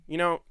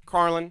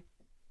Carlin,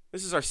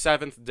 this is our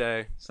 7th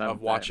day Seventh of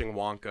day. watching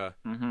Wonka.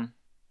 Mm-hmm.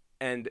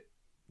 And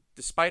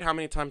despite how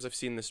many times I've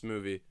seen this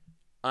movie,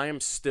 I am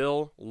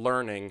still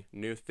learning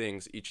new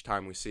things each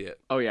time we see it.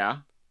 Oh, yeah?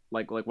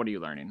 Like what are you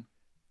learning?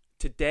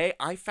 Today,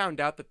 I found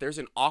out that there's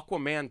an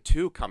Aquaman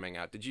 2 coming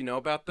out. Did you know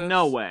about this?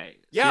 No way.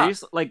 Yeah.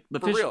 Seriously? Like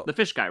For real. the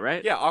fish guy,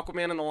 right? Yeah,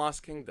 Aquaman and the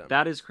Lost Kingdom.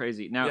 That is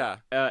crazy. Now,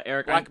 yeah.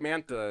 Eric, Black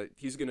Manta,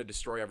 he's going to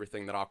destroy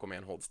everything that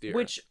Aquaman holds dear.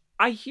 which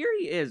I hear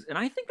he is, and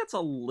I think that's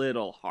a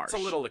little harsh.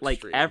 It's a little like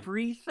extreme.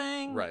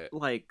 everything, Right.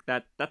 Like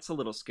that's a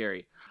little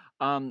scary.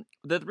 The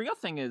real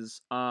thing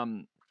is,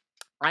 I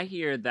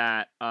hear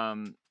that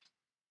Willy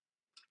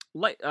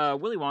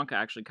Wonka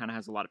actually kind of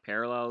has a lot of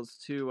parallels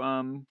to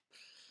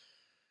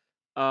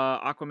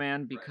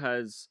Aquaman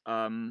because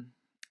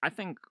I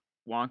think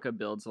Wonka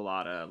builds a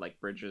lot of like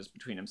bridges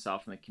between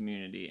himself and the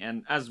community,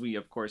 and as we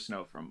of course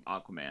know from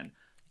Aquaman,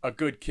 a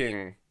good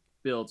king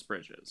builds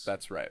bridges.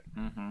 That's right.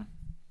 Mm-hmm.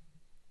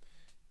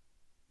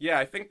 Yeah,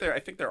 I think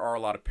there are a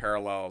lot of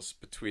parallels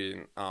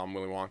between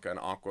Willy Wonka and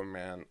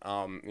Aquaman.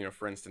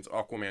 For instance,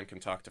 Aquaman can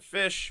talk to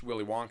fish.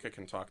 Willy Wonka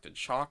can talk to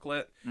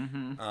chocolate.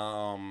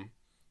 Mm-hmm.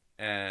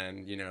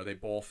 And they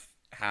both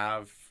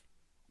have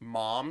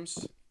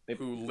moms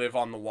who live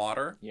on the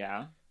water.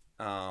 Yeah.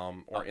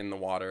 Or in the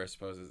water, I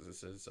suppose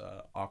this is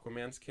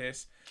Aquaman's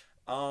case.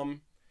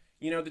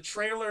 The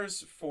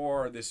trailers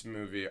for this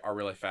movie are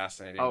really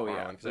fascinating. Oh, Colin,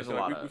 yeah. because I feel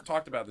like we've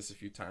talked about this a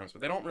few times,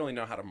 but they don't really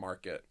know how to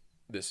market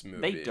this movie.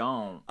 They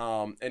don't.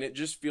 And it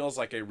just feels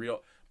like a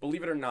real,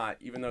 believe it or not,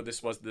 even though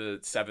this was the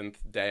 7th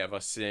day of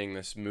us seeing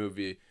this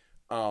movie,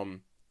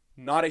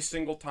 not a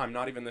single time,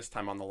 not even this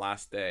time on the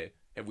last day,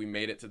 have we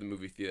made it to the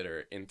movie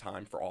theater in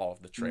time for all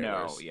of the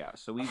trailers. No, yeah.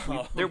 So we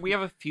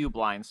have a few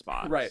blind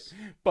spots. Right.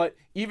 But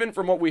even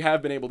from what we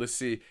have been able to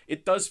see,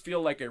 it does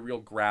feel like a real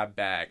grab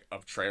bag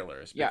of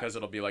trailers. Because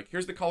it'll be like,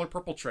 here's the Color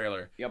Purple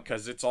trailer. Yep.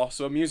 Because it's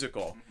also a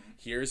musical.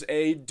 Here's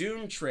a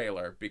Dune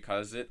trailer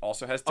because it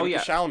also has Timothée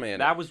Chalamet in it.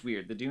 That was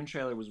weird. The Dune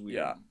trailer was weird.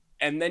 Yeah.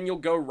 And then you'll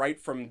go right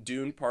from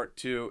Dune Part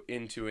 2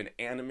 into an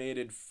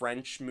animated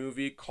French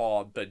movie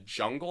called The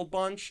Jungle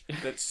Bunch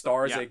that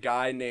stars a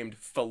guy named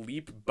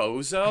Philippe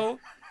Bozo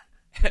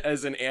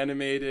as an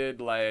animated,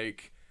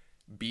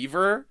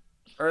 beaver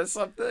or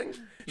something.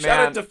 Shout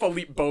out to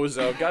Philippe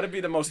Bozo. Gotta be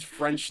the most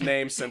French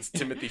name since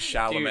Timothée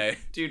Chalamet.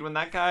 Dude, when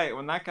that guy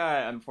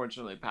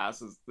unfortunately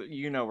passes,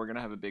 we're gonna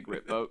have a big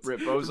Rip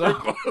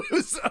Bozo.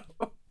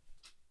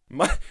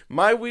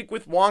 My week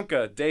with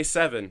Wonka, day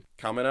 7,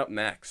 coming up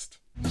next.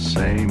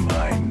 Say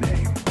my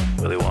name.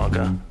 Willy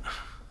Wonka.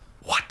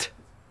 What?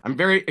 I'm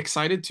very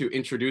excited to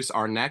introduce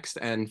our next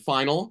and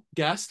final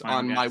guest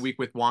on My Week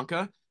with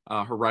Wonka.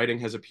 Her writing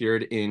has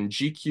appeared in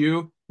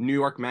GQ, New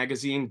York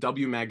Magazine,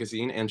 W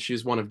Magazine, and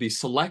she's one of the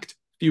select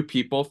few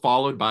people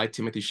followed by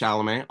Timothée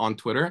Chalamet on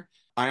Twitter.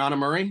 Iana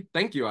Murray,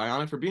 thank you,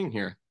 Iana, for being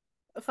here.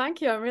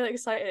 Thank you. I'm really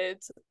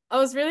excited. I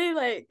was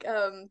really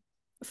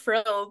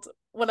thrilled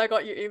when I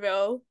got your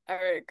email,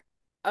 Eric,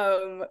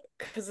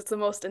 because it's the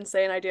most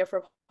insane idea for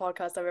a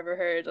podcast I've ever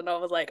heard, and I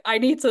was like, I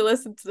need to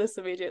listen to this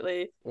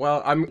immediately.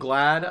 Well, I'm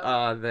glad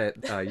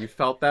that you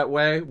felt that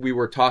way. We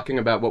were talking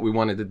about what we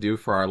wanted to do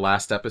for our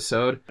last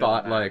episode.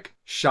 Thought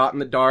shot in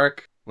the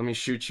dark. Let me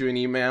shoot you an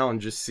email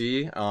and just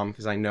see,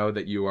 because I know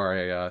that you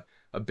are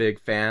a big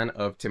fan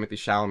of Timothée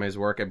Chalamet's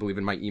work. I believe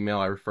in my email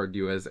I referred to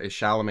you as a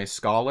Chalamet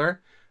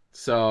scholar.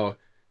 So,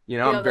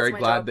 I'm very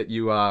glad that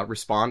you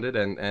responded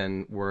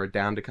and were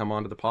down to come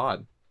onto the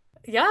pod.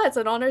 Yeah, it's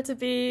an honor to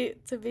be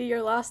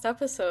your last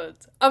episode.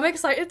 I'm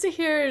excited to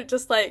hear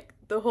just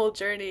the whole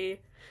journey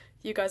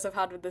you guys have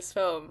had with this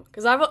film,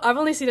 because I've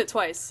only seen it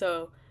twice.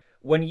 So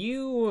when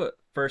you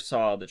first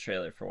saw the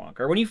trailer for Wonka,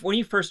 or when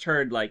you first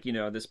heard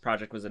this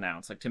project was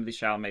announced, Timothée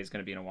Chalamet is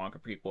going to be in a Wonka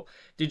prequel,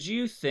 did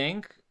you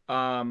think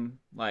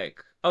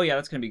oh yeah,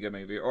 that's going to be a good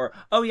movie, or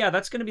oh yeah,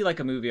 that's going to be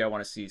a movie I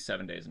want to see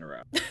 7 days in a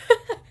row?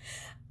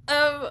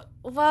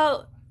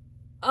 Well,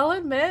 I'll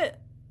admit,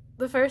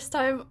 the first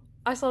time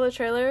I saw the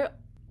trailer,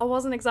 I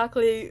wasn't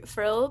exactly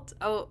thrilled.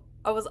 I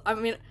was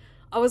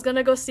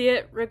gonna go see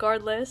it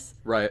regardless.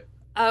 Right.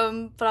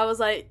 But I was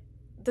like,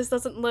 this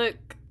doesn't look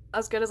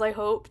as good as I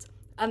hoped.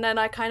 And then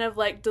I kind of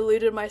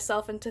deluded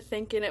myself into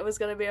thinking it was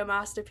gonna be a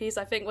masterpiece.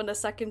 I think when the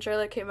second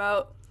trailer came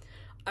out,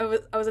 I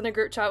was in a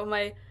group chat with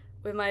my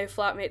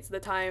flatmates at the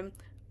time,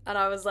 and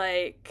I was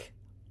like,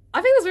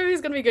 I think this movie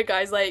is gonna be good,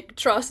 guys.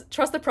 Trust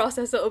the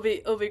process. It'll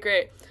be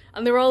great.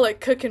 And they were all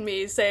cooking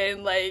me,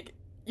 saying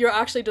you're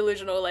actually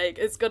delusional.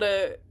 It's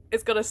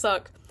gonna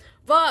suck.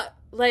 But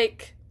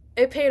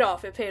it paid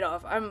off.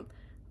 I'm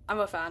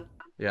a fan.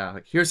 Yeah.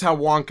 Here's how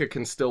Wonka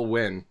can still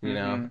win. You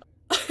know.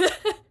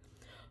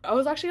 I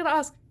was actually gonna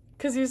ask,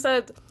 because you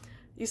said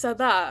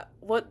that.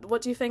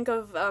 What do you think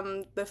of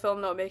the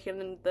film not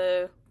making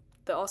the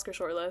Oscar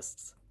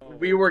shortlists?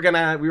 We were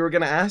gonna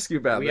ask you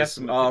about this.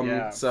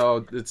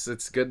 So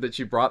it's good that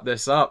you brought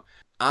this up.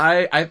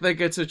 I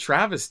think it's a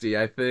travesty.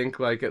 I think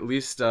at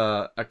least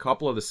a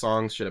couple of the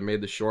songs should have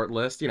made the short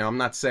list. I'm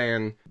not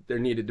saying there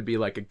needed to be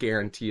a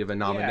guarantee of a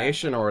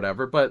nomination or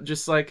whatever, but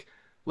just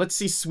let's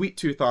see Sweet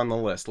Tooth on the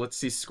list. Let's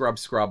see Scrub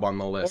Scrub on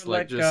the list. Or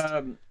like just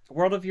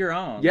World of Your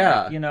Own.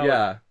 yeah, Like, you know,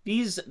 yeah.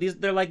 these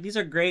they're like, these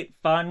are great,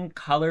 fun,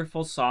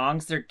 colorful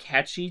songs. They're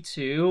catchy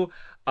too.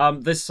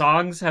 The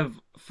songs have,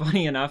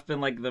 funny enough,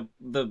 been like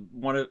the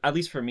one of, at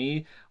least for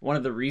me, one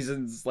of the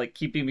reasons like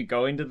keeping me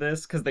going to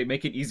this, because they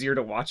make it easier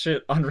to watch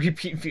it on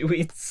repeat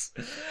viewings.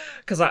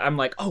 Because I'm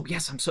like, oh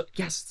yes,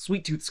 yes,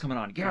 Sweet Tooth's coming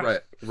on.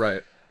 Yes.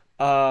 Right.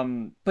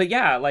 But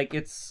yeah, like,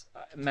 it's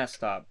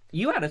messed up.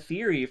 You had a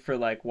theory for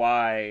like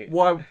why.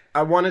 Well,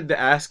 I wanted to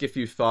ask if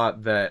you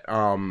thought that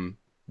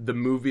the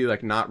movie,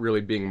 like, not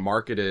really being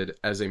marketed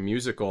as a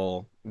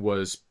musical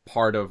was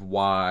part of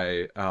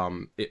why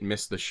it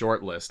missed the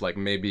shortlist. Like,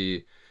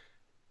 maybe,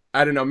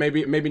 I don't know,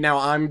 maybe now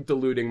I'm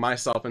deluding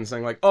myself and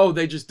saying like, oh,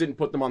 they just didn't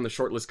put them on the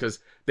shortlist because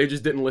they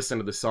just didn't listen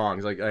to the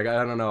songs. Like I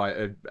don't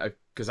know,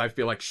 because I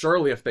feel like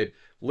surely if they'd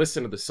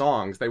listened to the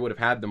songs, they would have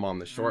had them on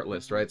the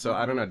shortlist, right? So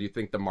I don't know. Do you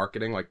think the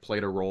marketing like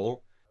played a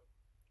role?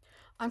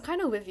 I'm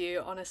kind of with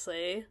you,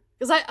 honestly,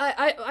 because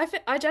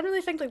I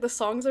generally think like the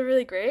songs are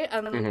really great,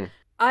 and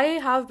I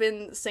have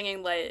been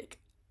singing like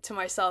to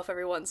myself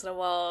every once in a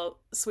while,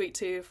 Sweet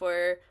Tooth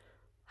or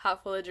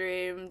Hatful of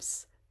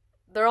Dreams.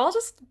 They're all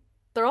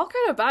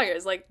kind of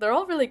bangers. Like, they're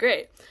all really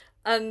great.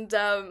 And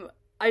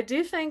I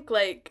do think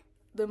like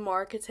the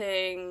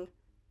marketing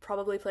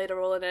probably played a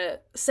role in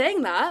it.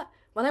 Saying that,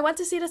 when I went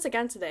to see this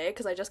again today,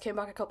 because I just came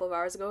back a couple of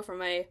hours ago from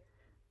my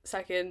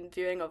second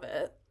viewing of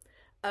it,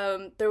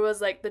 there was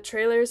like the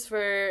trailers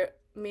for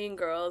Mean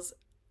Girls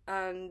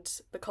and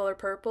The Color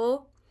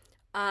Purple,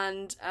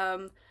 and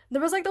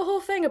there was like the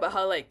whole thing about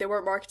how like they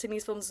weren't marketing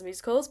these films as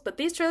musicals, but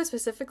these trailers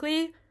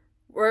specifically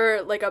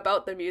were like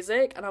about the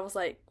music, and I was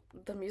like,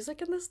 the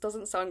music in this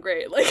doesn't sound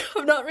great. Like,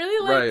 I'm not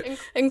really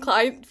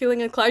like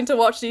feeling inclined to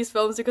watch these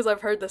films because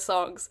I've heard the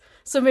songs.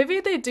 So maybe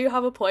they do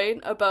have a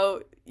point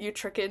about you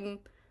tricking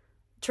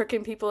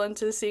people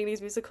into seeing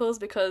these musicals,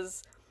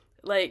 because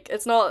like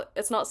it's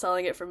not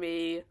selling it for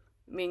me.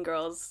 Mean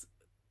Girls,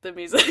 the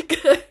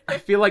music. I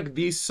feel like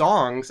these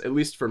songs, at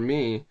least for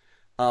me,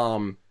 I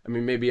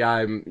mean, maybe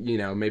I've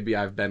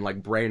been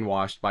like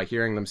brainwashed by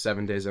hearing them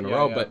 7 days in a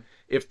row, but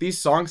if these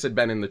songs had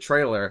been in the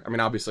trailer, I mean,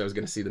 obviously I was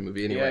going to see the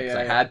movie anyway, because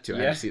I had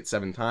to see it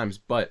 7 times,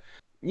 but,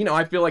 you know,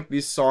 I feel like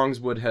these songs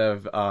would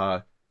have,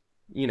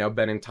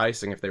 been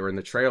enticing if they were in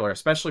the trailer,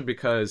 especially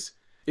because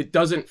it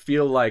doesn't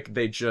feel like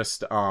they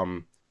just,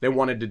 they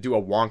wanted to do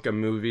a Wonka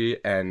movie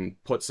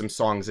and put some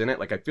songs in it.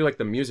 Like, I feel like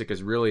the music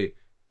is really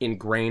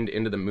ingrained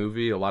into the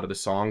movie. A lot of the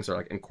songs are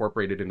like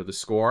incorporated into the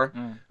score.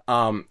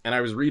 And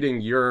I was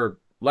reading your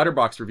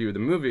Letterboxd review of the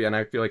movie, and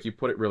I feel like you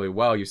put it really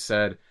well. You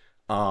said,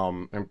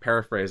 I'm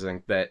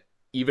paraphrasing, that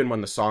even when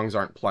the songs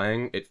aren't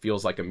playing, it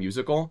feels like a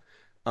musical.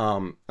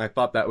 I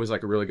thought that was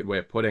like a really good way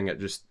of putting it.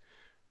 Just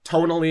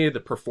tonally, the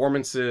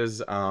performances,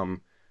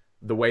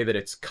 the way that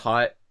it's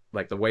cut,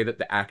 like the way that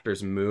the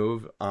actors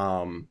move.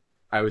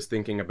 I was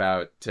thinking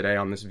about today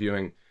on this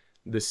viewing,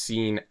 the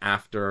scene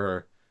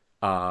after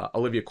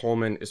Olivia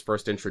Colman is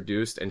first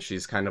introduced, and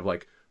she's kind of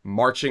like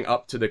marching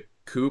up to the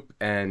coupe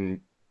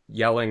and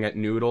yelling at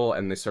Noodle,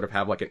 and they sort of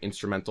have like an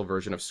instrumental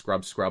version of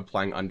Scrub Scrub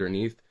playing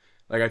underneath.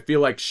 Like, I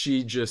feel like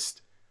she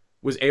just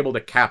was able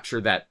to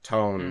capture that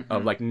tone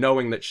of like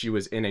knowing that she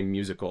was in a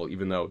musical,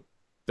 even though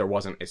there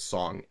wasn't a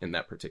song in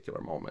that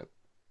particular moment.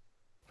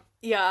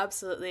 Yeah,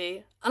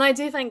 absolutely. And I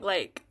do think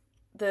like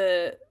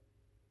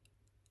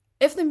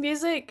if the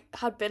music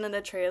had been in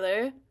the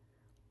trailer,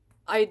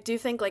 I do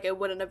think like it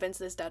wouldn't have been to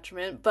this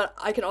detriment, but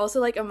I can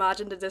also like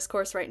imagine the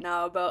discourse right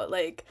now about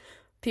like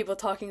people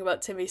talking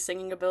about Timmy's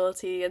singing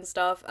ability and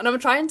stuff, and I'm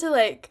trying to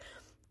like,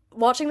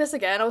 watching this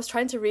again, I was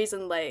trying to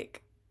reason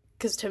like,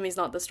 because Timmy's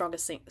not the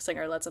strongest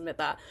singer, let's admit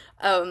that,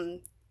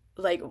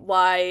 like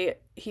why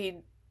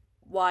he'd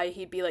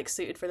be like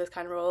suited for this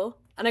kind of role,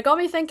 and it got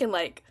me thinking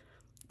like,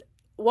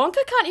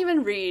 Wonka can't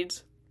even read,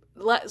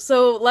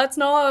 so let's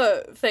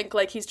not think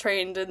like he's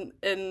trained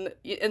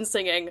in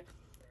singing.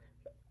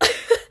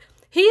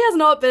 He has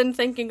not been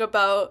thinking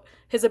about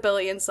his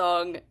ability in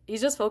song. He's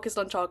just focused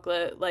on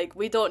chocolate. Like,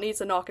 we don't need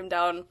to knock him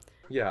down.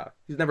 Yeah,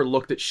 he's never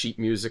looked at sheet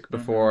music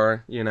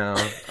before, you know.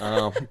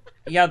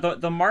 Yeah,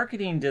 the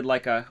marketing did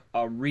like a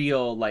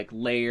real like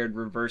layered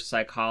reverse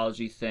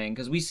psychology thing,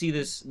 because we see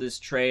this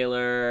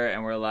trailer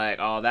and we're like,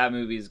 oh, that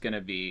movie's gonna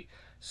be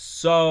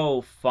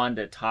so fun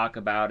to talk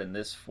about in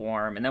this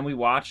form, and then we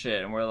watch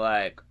it and we're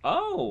like,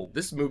 oh,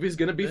 this movie's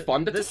gonna be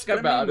fun to talk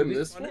about in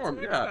this form.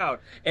 Yeah.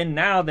 And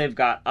now they've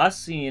got us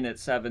seeing it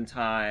 7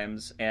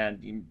 times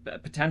and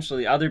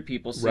potentially other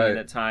people seeing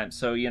it times.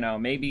 So, you know,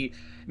 maybe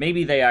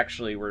they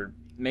actually were,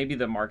 maybe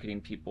the marketing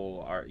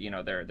people are, you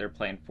know, they're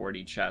playing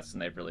 4D chess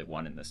and they've really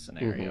won in this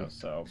scenario.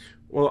 So,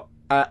 well,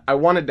 I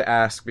wanted to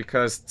ask,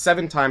 because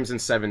 7 times in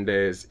 7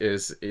 days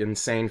is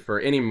insane for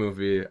any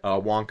movie,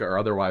 Wonka or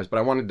otherwise, but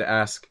I wanted to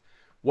ask,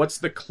 what's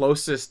the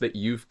closest that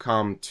you've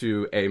come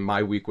to a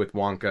My Week with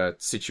Wonka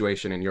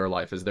situation in your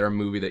life? Is there a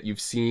movie that you've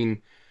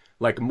seen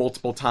like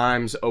multiple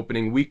times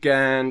opening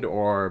weekend,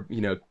 or,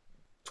 you know,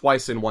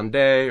 twice in one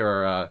day,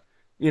 or,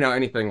 you know,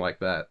 anything like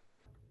that?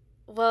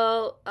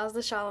 Well, as the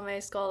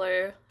Chalamet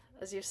scholar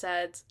as you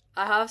said.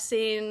 I have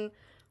seen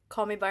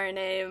Call Me By Your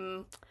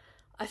Name.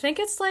 I think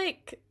it's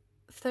like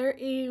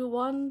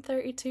 31,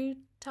 32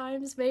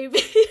 times maybe.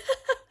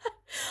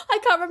 I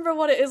can't remember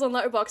what it is on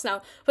Letterboxd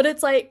now, but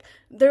it's like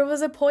there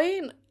was a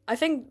point, I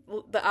think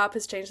the app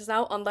has changed this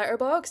now, on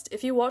Letterboxd.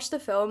 If you watch the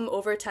film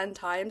over 10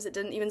 times, it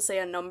didn't even say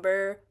a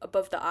number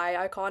above the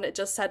eye icon, it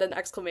just said an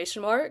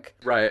exclamation mark.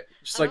 Right.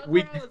 Just like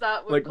we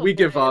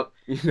give up,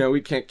 you know,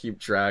 we can't keep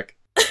track.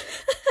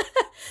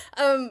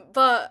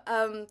 But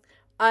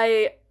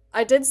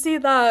I did see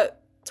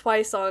that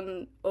twice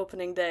on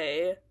opening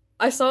day.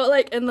 I saw it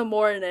like in the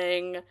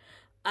morning,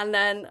 and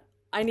then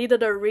I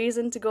needed a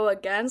reason to go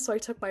again, so I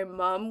took my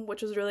mum,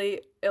 which was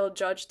really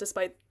ill-judged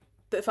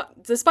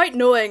despite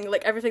knowing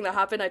like everything that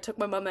happened. I took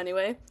my mum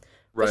anyway.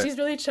 Right. But she's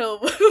really chill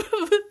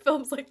with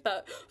films like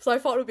that, so I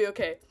thought it would be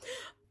okay.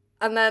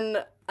 And then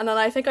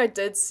I think I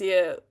did see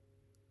it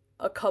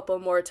a couple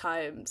more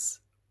times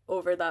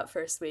over that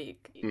first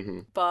week. Mm-hmm.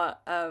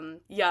 But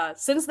yeah,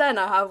 since then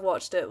I have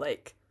watched it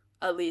like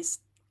at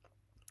least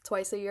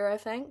twice a year, I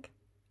think.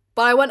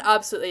 But I went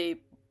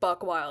absolutely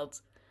buck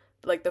wild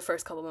like the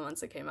first couple of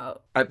months it came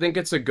out. I think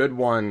it's a good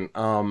one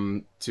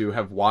to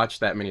have watched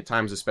that many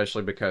times,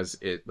 especially because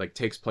it like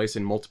takes place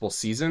in multiple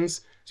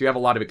seasons. So you have a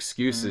lot of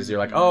excuses. Mm-hmm. You're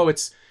like, oh,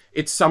 it's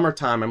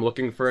summertime, I'm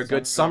looking for a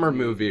good summer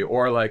movie.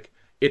 Or like,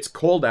 it's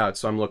cold out,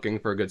 so I'm looking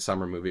for a good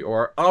summer movie.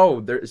 Or, oh,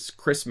 there's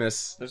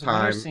Christmas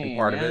time and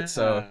part of it,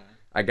 so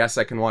I guess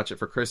I can watch it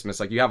for Christmas.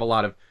 Like, you have a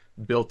lot of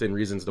built-in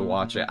reasons to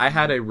watch it. I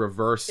had a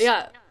reverse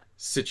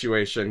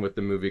situation with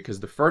the movie, because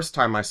the first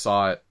time I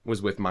saw it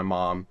was with my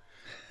mom.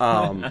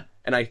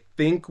 And I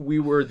think we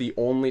were the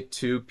only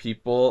two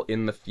people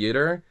in the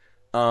theater.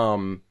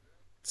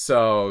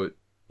 So,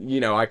 you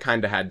know, I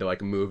kind of had to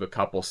like move a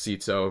couple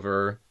seats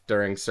over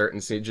during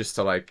certain scenes just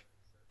to like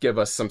give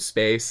us some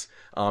space.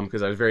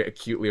 Because I was very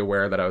acutely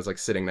aware that I was like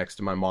sitting next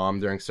to my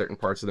mom during certain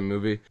parts of the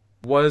movie.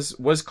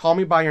 Was Call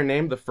Me By Your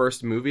Name the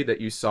first movie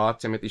that you saw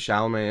Timothée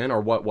Chalamet in,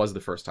 or what was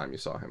the first time you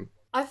saw him?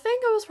 I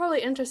think it was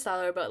probably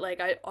Interstellar, but like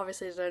I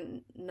obviously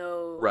didn't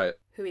know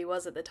who he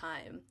was at the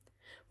time.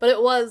 But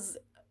it was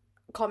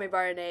Call Me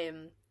By Your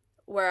Name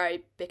where I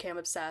became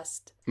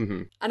obsessed.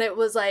 Mm-hmm. And it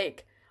was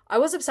like, I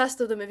was obsessed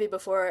with the movie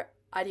before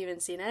I'd even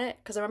seen it,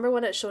 because I remember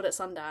when it showed at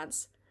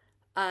Sundance,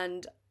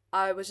 and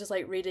I was just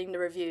like reading the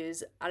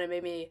reviews, and it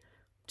made me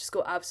just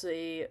go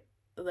absolutely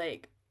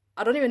like,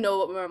 I don't even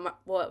know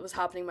what was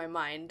happening in my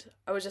mind.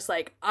 I was just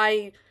like,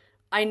 I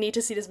need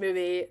to see this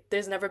movie.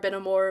 There's never been a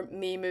more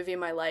me movie in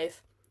my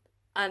life.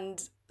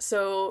 And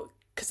so,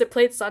 because it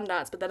played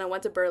Sundance, but then I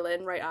went to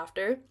Berlin right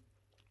after.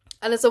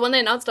 And then so when they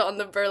announced it on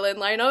the Berlin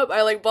lineup,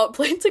 I like bought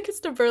plane tickets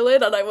to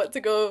Berlin, and I went to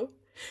go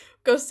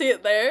see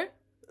it there.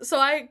 So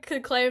I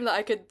could claim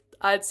that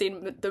I'd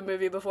seen the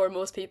movie before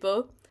most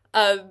people.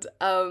 And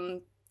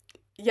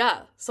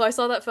yeah, so I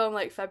saw that film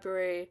like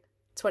February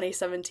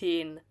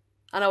 2017,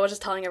 and I was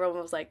just telling everyone,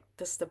 I was like,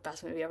 this is the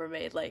best movie ever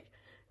made. Like,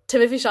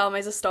 Timothée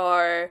Chalamet's a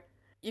star.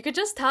 You could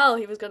just tell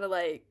he was gonna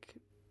like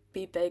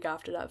be big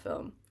after that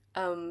film.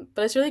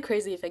 But it's really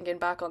crazy thinking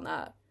back on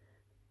that,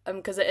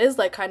 because it is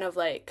like kind of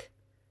like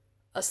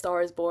A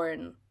Star Is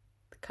Born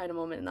kind of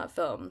moment in that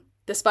film,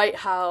 despite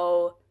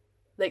how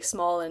like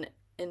small and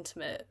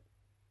intimate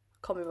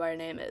Call Me By Your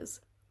Name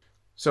is.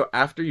 So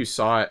after you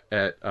saw it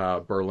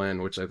at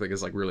Berlin, which I think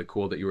is like really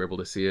cool that you were able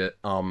to see it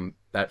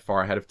that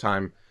far ahead of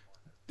time,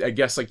 I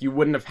guess like you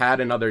wouldn't have had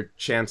another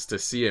chance to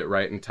see it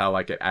right until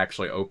like it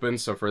actually opened.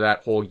 So for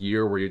that whole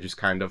year where you're just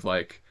kind of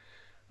like,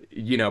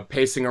 you know,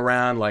 pacing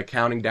around, like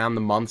counting down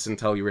the months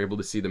until you were able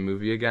to see the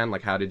movie again,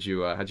 like how'd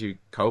you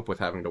cope with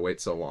having to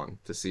wait so long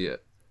to see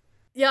it?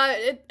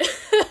 Yeah,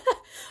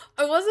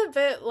 I was a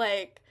bit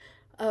like,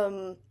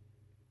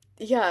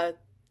 yeah,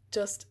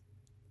 just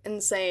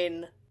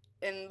insane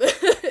in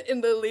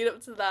the lead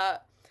up to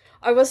that.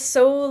 I was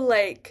so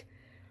like,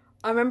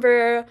 I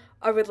remember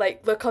I would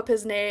like look up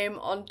his name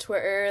on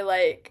Twitter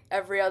like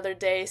every other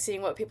day,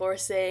 seeing what people were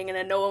saying, and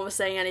then no one was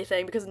saying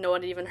anything because no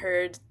one had even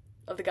heard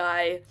of the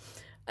guy,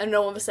 and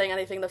no one was saying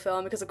anything in the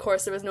film because of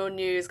course there was no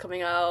news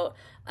coming out.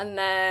 And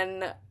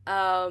then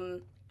I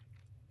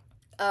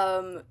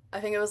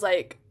think it was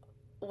like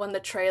when the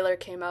trailer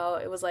came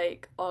out, it was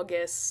like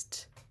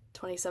August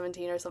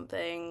 2017 or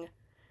something,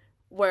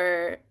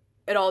 where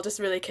it all just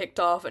really kicked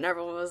off and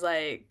everyone was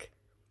like,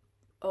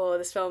 oh,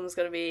 this film's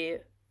gonna be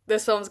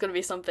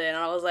something. And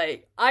I was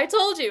like, I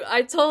told you.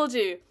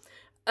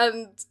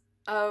 And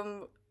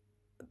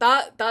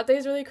that day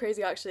is really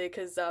crazy actually,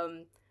 because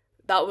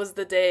that was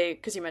the day,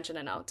 because you mentioned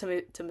it now,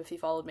 Timothy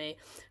followed me,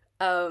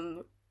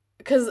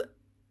 because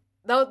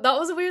that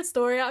was a weird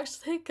story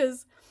actually,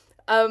 because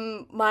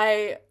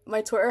my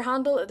Twitter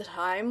handle at the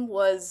time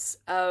was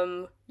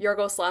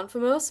Yorgos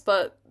Lanthimos,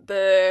 but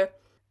the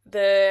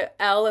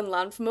L in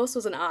Lanthimos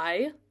was an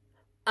I,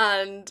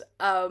 and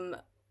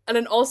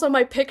then also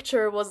my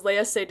picture was Lea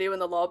Seydoux in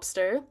The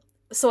Lobster,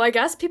 so I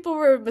guess people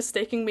were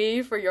mistaking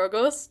me for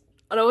Yorgos,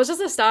 and I was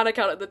just a stan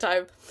account at the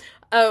time.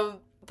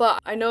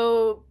 But I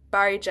know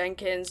Barry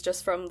Jenkins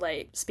just from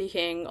like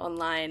speaking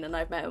online, and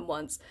I've met him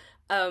once,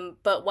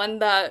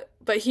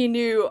 But he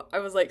knew I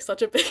was like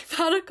such a big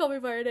fan of Call Me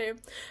by Your Name.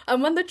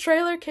 And when the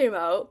trailer came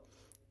out,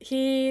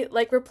 he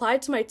like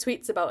replied to my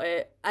tweets about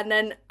it and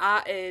then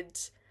added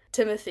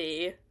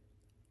Timothy.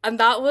 And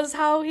that was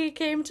how he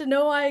came to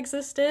know I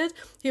existed.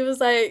 He was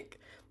like,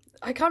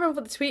 I can't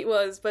remember what the tweet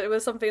was, but it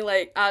was something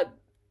like,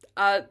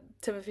 at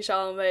Timothy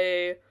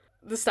Chalamet,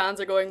 the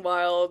stands are going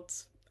wild.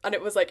 And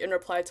it was like in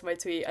reply to my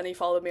tweet, and he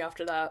followed me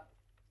after that.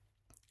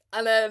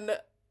 And then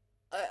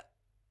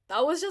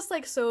that was just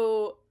like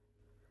so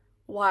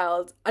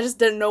wild. I just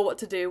didn't know what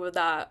to do with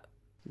that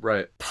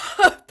Right.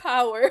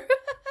 power.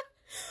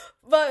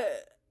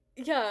 But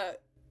yeah,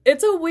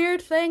 it's a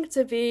weird thing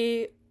to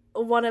be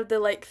one of the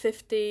like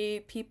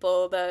 50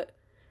 people that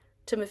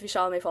Timothy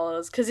Chalamet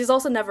follows, because he's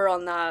also never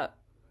on that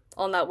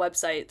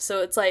website.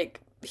 So it's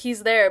like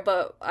he's there,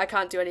 but I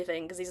can't do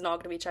anything because he's not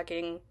going to be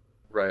checking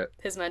Right.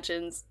 his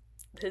mentions,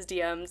 his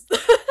DMs.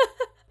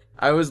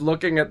 I was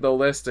looking at the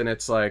list and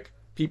it's like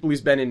people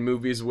he's been in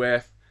movies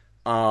with,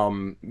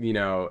 you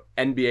know,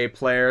 NBA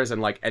players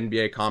and like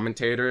NBA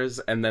commentators,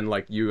 and then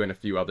like you and a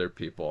few other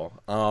people.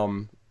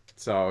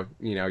 So,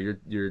 you know, you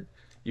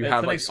It's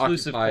have an like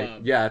exclusive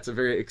club. Yeah, it's a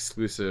very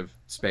exclusive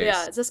space.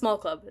 Yeah, it's a small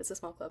club.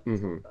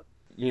 Mm-hmm.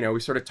 You know, we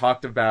sort of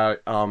talked about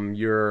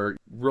your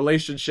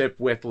relationship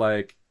with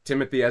like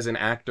Timothy as an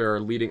actor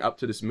leading up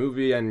to this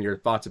movie, and your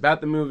thoughts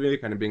about the movie,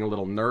 kind of being a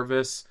little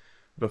nervous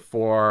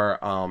before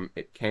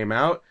it came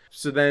out.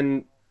 So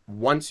then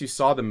once you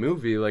saw the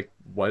movie, like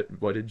what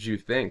did you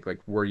think?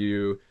 Like, were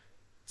you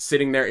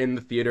sitting there in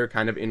the theater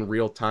kind of in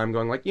real time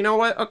going like, you know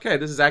what, okay,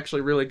 this is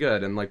actually really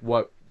good, and like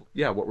what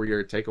were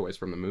your takeaways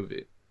from the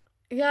movie?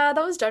 Yeah,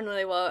 that was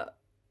generally what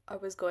I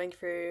was going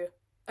through.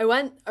 I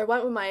went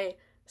with my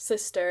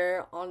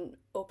sister on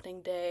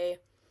opening day,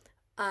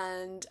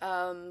 and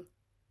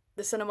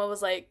the cinema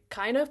was like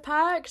kind of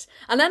packed.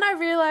 And then I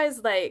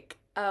realized like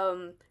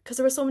because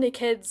there were so many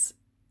kids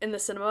in the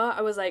cinema,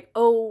 I was like,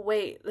 oh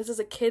wait, this is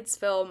a kids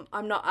film.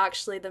 I'm not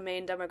actually the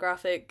main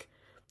demographic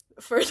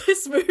for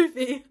this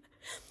movie.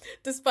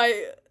 Despite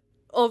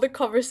all the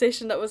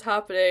conversation that was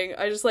happening,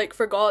 I just like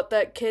forgot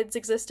that kids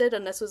existed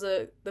and this was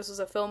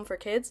a film for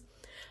kids.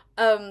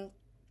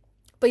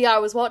 But yeah, I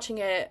was watching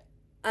it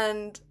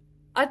and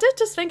I did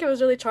just think it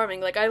was really charming.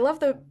 Like I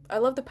love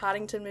the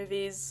Paddington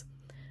movies,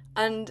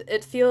 and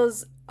it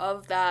feels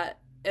of that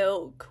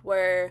ilk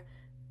where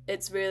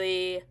it's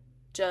really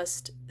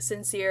just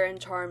sincere and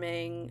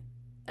charming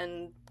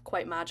and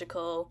quite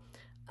magical,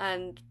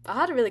 and I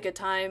had a really good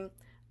time.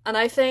 And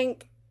I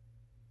think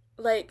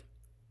like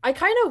I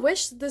kind of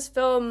wish this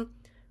film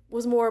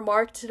was more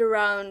marketed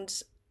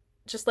around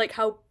just like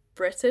how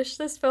British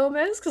this film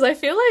is, because I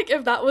feel like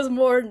if that was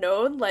more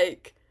known,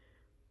 like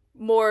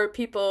more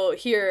people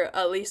here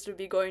at least would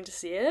be going to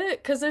see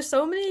it, because there's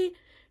so many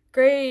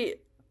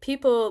great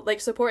people, like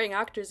supporting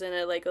actors in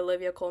it, like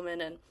Olivia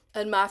Colman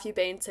and Matthew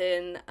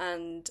Bainton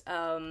and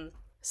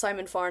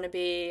Simon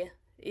Farnaby.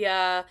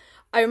 Yeah,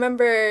 I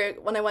remember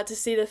when I went to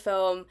see the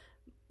film,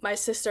 my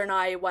sister and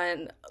I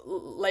went,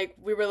 like,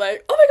 we were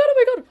like, oh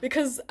my god,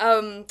 because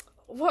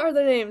what are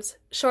their names?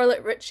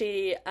 Charlotte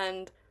Ritchie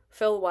and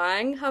Phil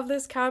Wang have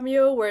this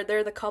cameo where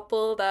they're the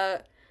couple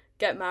that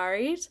get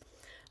married,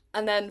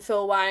 and then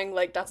Phil Wang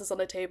like dances on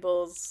the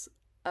tables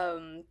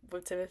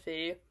with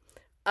Timothy,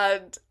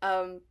 and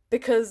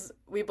because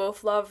we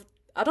both love,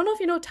 I don't know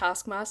if you know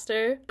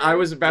Taskmaster. I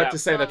was about to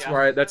say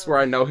that's where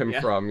I know him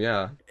from.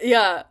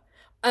 Yeah,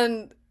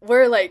 and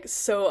we're like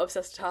so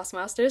obsessed with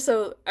Taskmaster,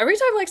 so every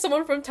time like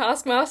someone from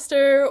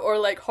Taskmaster or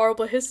like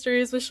Horrible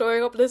Histories was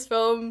showing up in this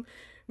film,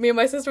 me and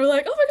my sister were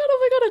like, oh my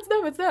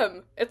god, it's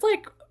them. It's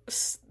like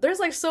there's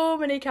like so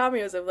many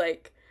cameos of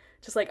like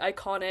just like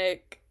iconic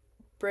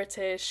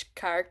British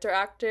character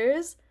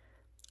actors.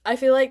 I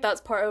feel like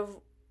that's part of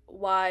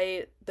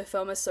why the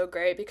film is so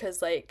great,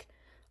 because like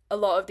a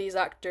lot of these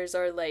actors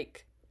are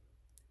like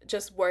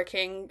just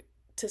working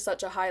to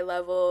such a high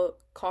level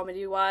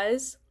comedy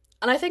wise.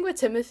 And I think with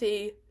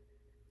Timothy,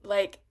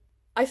 like,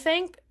 I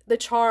think the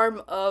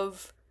charm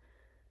of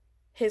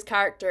his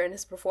character and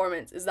his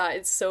performance is that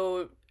it's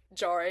so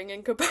jarring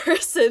in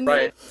comparison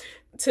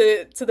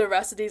to the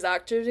rest of these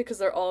actors, because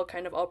they're all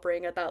kind of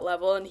operating at that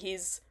level and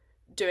he's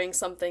doing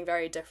something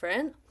very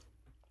different.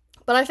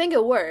 But I think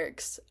it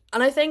works.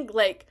 And I think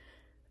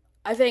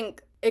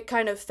it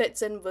kind of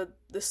fits in with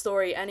the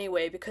story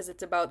anyway, because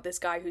it's about this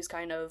guy who's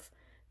kind of,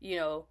 you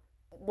know,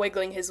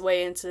 wiggling his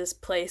way into this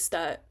place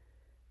that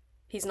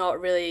he's not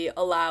really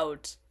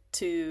allowed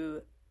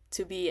to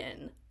be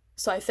in.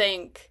 So I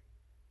think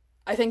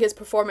his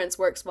performance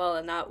works well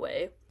in that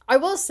way. I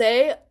will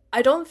say,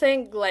 I don't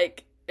think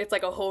like it's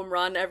like a home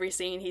run every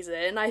scene he's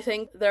in. I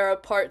think there are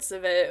parts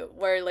of it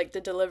where like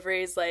the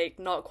delivery is like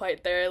not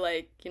quite there,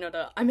 like, you know,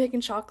 the I'm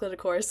making chocolate, of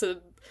course,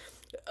 and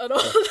all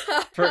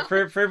that. For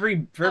every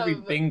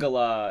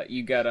Bingala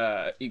you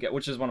get,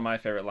 which is one of my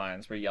favorite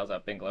lines, where he yells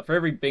out Bingala. For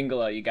every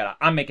Bingala you got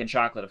I'm making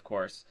chocolate, of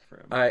course.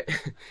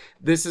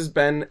 This has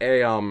been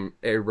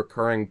a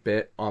recurring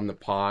bit on the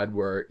pod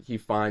where he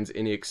finds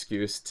any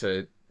excuse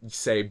to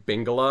say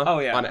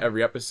Bingala on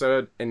every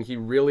episode, and he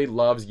really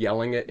loves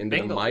yelling it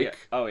into the mic,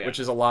 which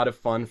is a lot of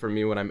fun for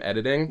me when I'm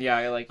editing. Yeah,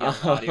 I like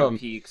audio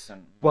peaks.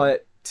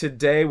 But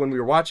today when we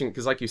were watching it,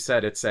 because like you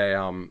said,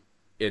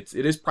 it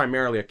is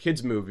primarily a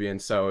kids movie,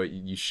 and so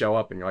you show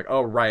up and you're like,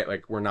 oh right,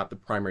 like we're not the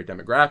primary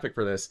demographic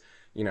for this.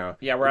 You know,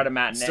 yeah, we're at a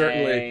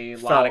matinee, a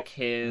lot of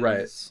kids.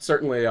 Right.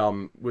 Certainly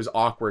was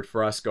awkward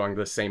for us going to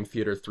the same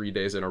theater 3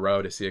 days in a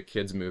row to see a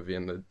kids movie,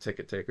 and the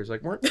ticket takers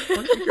like, weren't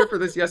you here for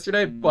this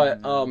yesterday? But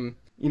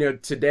you know,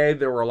 today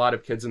there were a lot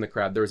of kids in the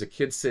crowd. There was a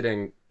kid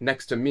sitting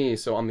next to me,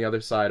 so on the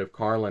other side of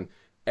Carlin,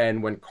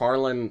 and when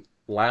Carlin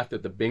laughed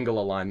at the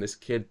Bingala line, this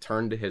kid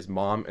turned to his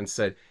mom and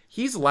said,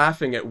 "He's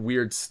laughing at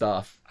weird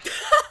stuff."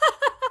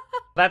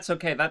 That's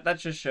okay. That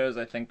just shows,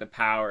 I think, the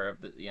power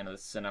of the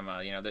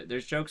cinema. You know,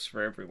 there's jokes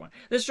for everyone.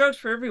 There's jokes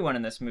for everyone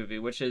in this movie,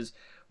 which is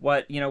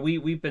what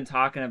we've been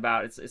talking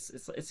about. It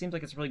seems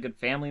like it's a really good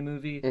family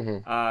movie.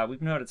 Mm-hmm.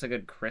 We've noted it's a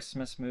good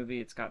Christmas movie.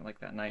 It's got like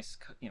that nice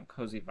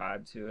cozy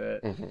vibe to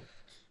it.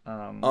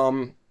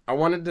 Mm-hmm. I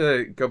wanted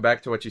to go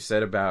back to what you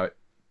said about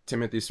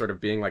Timothy sort of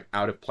being like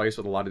out of place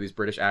with a lot of these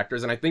British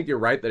actors, and I think you're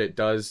right that it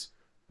does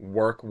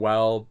work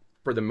well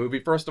for the movie.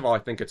 First of all, I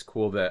think it's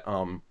cool that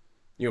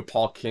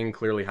Paul King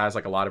clearly has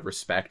like a lot of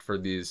respect for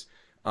these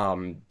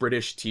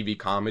British TV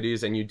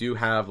comedies, and you do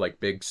have like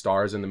big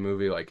stars in the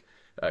movie like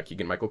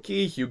Keegan-Michael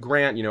Key, Hugh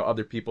Grant,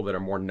 other people that are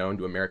more known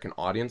to American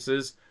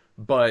audiences.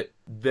 But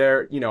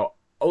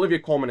Olivia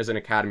Colman is an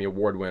Academy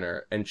Award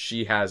winner, and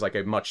she has like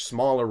a much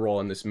smaller role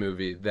in this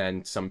movie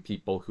than some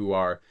people who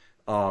are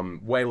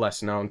way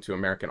less known to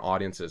American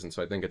audiences. And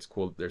so I think it's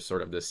cool that there's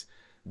sort of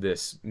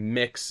this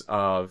mix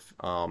of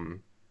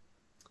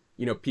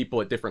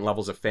people at different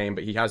levels of fame,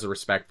 but he has a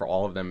respect for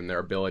all of them and their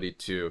ability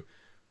to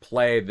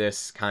play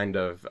this kind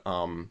of,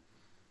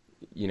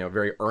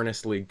 very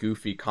earnestly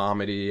goofy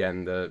comedy,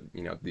 and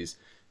these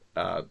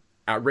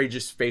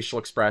outrageous facial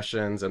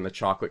expressions, and the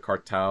chocolate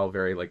cartel,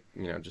 very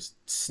just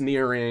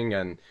sneering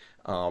and,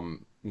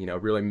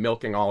 really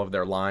milking all of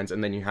their lines.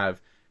 And then you have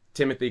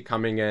Timothy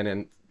coming in,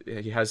 and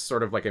he has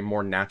sort of like a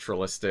more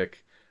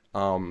naturalistic,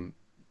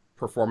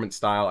 performance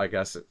style, I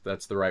guess if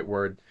that's the right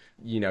word.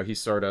 He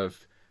sort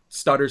of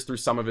stutters through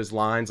some of his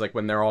lines, like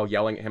when they're all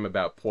yelling at him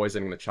about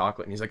poisoning the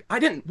chocolate, and he's like,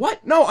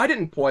 No, I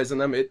didn't poison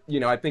them.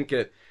 I think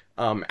it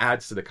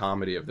adds to the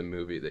comedy of the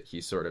movie that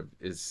he sort of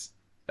is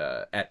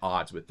at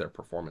odds with their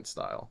performance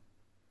style.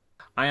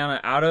 Iana,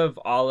 out of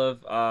all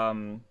of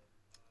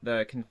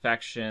the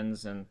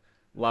confections and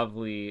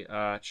lovely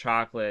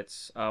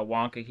chocolates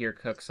Wonka here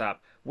cooks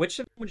up, which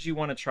of them would you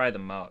want to try the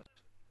most?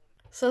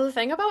 So the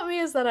thing about me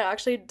is that I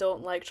actually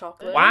don't like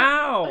chocolate.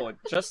 Wow,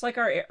 just like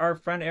our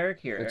friend Eric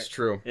here. It's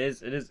true.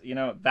 It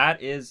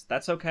is.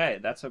 That's okay.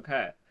 That's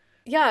okay.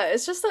 Yeah,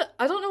 it's just that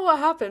I don't know what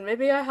happened.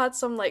 Maybe I had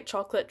some like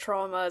chocolate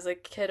trauma as a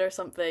kid or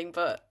something,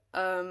 but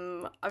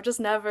I've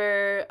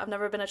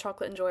never been a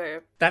chocolate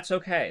enjoyer. That's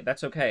okay.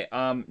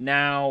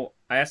 Now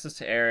I asked this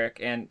to Eric,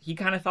 and he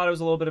kind of thought it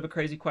was a little bit of a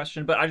crazy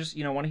question, but I just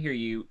want to hear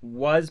you.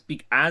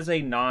 As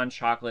a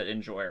non-chocolate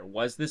enjoyer,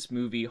 was this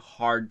movie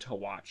hard to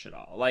watch at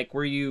all? Like,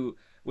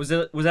 was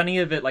any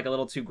of it like a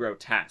little too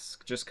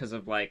grotesque just because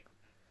of like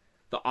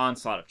the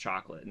onslaught of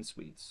chocolate and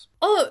sweets?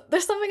 Oh,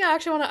 there's something I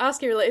actually want to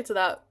ask you related to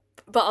that,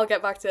 but I'll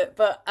get back to it.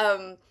 But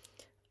I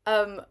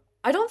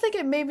don't think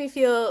it made me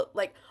feel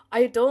like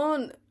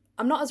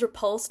I'm not as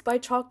repulsed by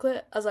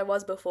chocolate as I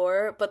was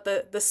before, but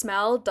the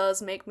smell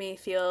does make me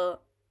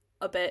feel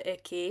a bit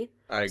icky.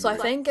 So I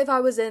think if I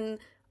was in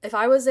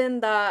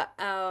that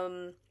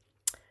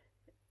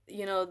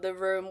the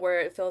room where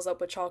it fills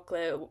up with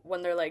chocolate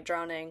when they're like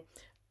drowning,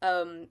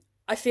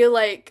 I feel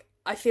like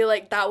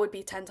that would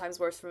be 10 times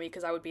worse for me,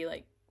 because I would be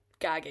like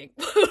gagging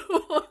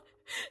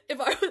if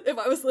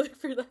I was living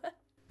through that.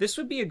 This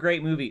would be a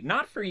great movie,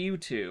 not for you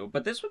two,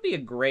 but this would be a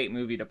great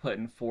movie to put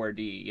in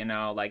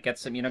 4D, like get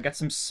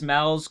some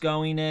smells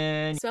going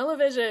in.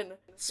 Smell-o-vision.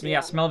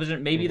 Yeah,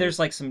 smell-o-vision. Maybe there's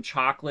like some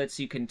chocolates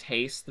you can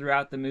taste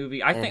throughout the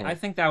movie. I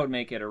think that would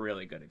make it a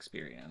really good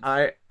experience.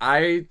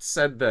 I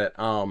said that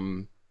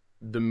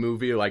the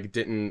movie like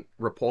didn't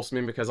repulse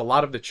me because a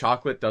lot of the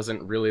chocolate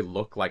doesn't really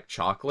look like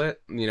chocolate.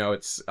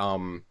 It's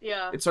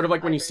it's sort of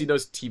like when you see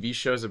those TV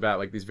shows about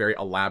like these very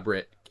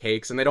elaborate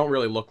cakes, and they don't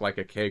really look like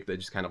a cake, they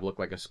just kind of look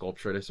like a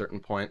sculpture at a certain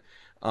point.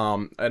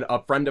 And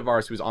a friend of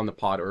ours who was on the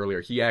pod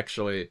earlier, he had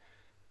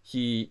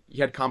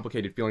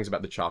complicated feelings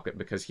about the chocolate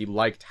because he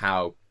liked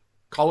how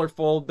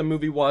colorful the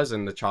movie was,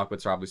 and the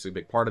chocolates are obviously a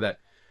big part of that,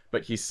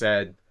 but he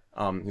said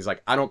he's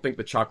like, I don't think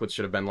the chocolates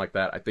should have been like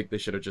that. I think they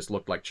should have just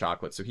looked like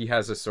chocolate. So he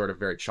has a sort of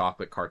very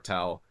chocolate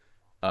cartel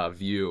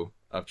view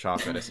of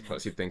chocolate. I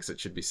suppose he thinks it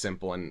should be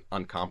simple and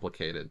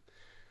uncomplicated.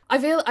 I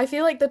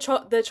feel like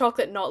the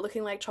chocolate not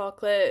looking like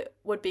chocolate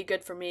would be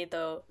good for me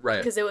though, right?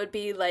 Because it would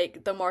be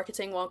like the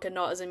marketing Wonka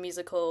not as a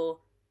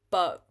musical,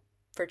 but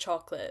for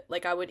chocolate.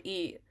 Like I would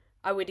eat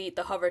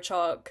the hover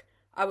choc,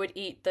 I would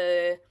eat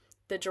the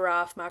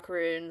giraffe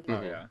macaroon.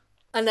 Oh yeah.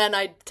 And then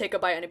I'd take a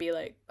bite and I'd be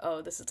like,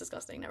 oh, this is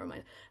disgusting. Never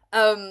mind.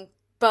 When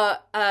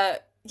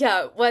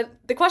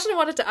the question I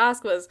wanted to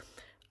ask was,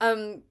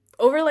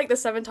 over like the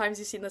 7 times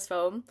you've seen this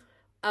film,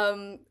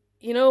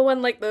 you know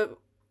when like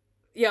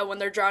when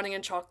they're drowning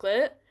in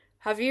chocolate,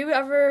 have you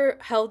ever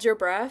held your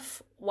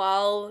breath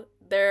while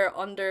they're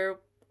under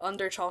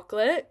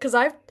chocolate? Because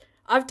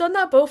I've done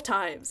that both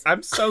times.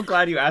 I'm so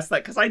glad you asked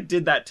that, because I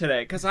did that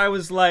today. Because I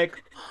was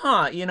like,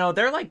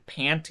 they're like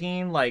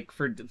panting like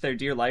for their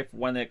dear life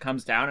when it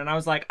comes down, and I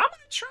was like, I'm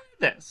gonna try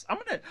this.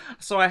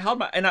 So I held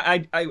my, and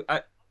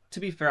I to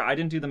be fair, I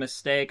didn't do the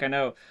mistake. I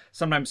know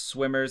sometimes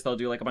swimmers, they'll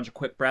do like a bunch of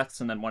quick breaths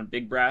and then one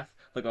big breath,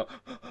 like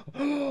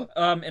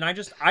and I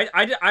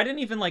didn't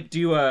even like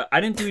do a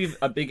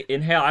big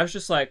inhale. I was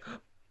just like,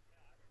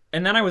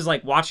 and then I was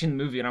like watching the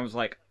movie and I was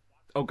like,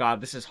 oh God,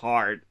 this is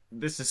hard.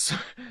 This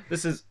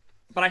is,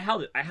 but I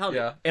held it,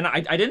 and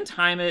I didn't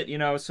time it,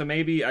 so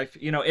maybe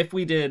if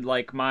we did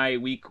like my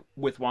week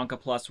with Wonka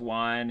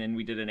 +1 and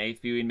we did an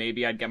 8th viewing,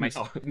 maybe I'd get my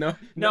no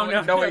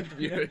 8th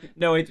viewing.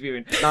 No 8th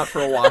viewing. Not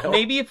for a while.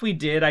 Maybe if we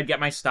did, I'd get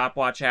my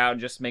stopwatch out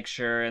and just make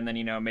sure, and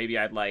then maybe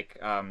I'd like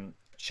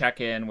check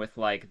in with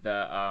like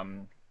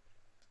the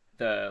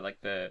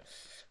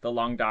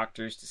lung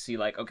doctors to see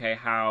like, okay,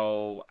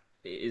 how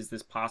is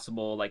this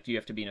possible? Like, do you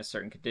have to be in a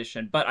certain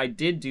condition? But I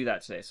did do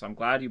that today, so I'm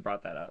glad you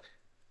brought that up.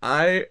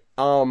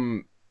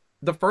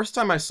 The first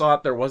time I saw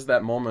it, there was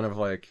that moment of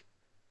like,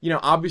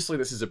 obviously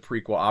this is a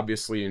prequel.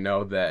 Obviously,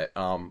 that,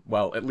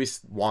 at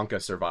least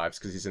Wonka survives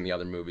because he's in the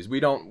other movies.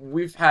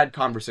 We've had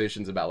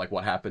conversations about like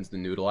what happens to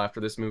Noodle after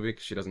this movie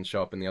because she doesn't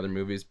show up in the other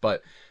movies.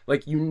 But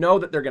like,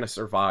 that they're going to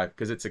survive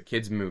because it's a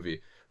kid's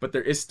movie. But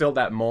there is still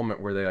that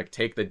moment where they like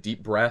take the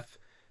deep breath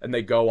and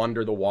they go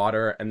under the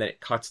water, and then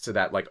it cuts to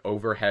that like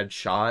overhead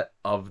shot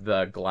of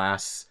the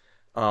glass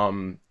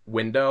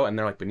window, and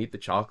they're like beneath the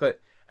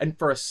chocolate. And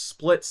for a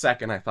split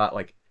second, I thought,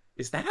 like,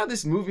 is that how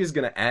this movie is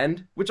going to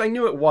end? Which I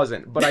knew it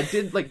wasn't, but I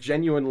did, like,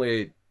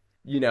 genuinely,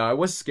 I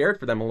was scared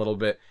for them a little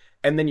bit.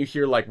 And then you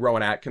hear, like,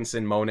 Rowan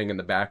Atkinson moaning in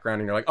the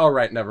background, and you're like, all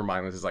right, never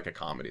mind, this is like a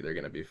comedy, they're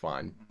going to be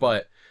fine.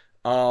 But,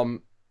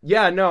 I'm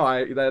glad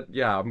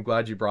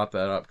you brought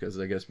that up, because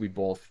I guess we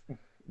both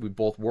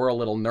were a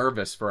little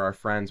nervous for our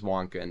friends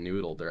Wonka and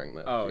Noodle during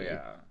the Oh, viewing.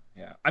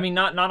 yeah. I mean,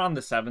 not on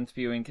the 7th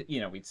viewing,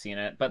 we'd seen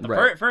it, but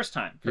the first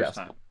time.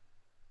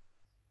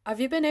 Have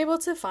you been able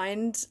to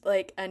find,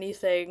 like,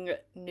 anything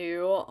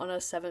new on a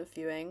 7th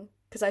viewing?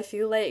 Because I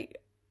feel like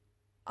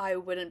I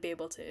wouldn't be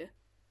able to.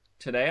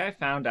 Today I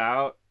found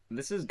out,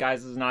 this is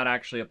not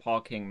actually a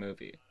Paul King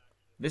movie.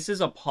 This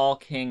is a Paul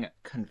King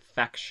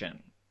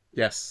confection.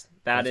 Yes.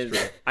 That is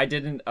true. I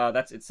didn't,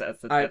 that's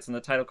in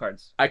the title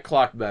cards. I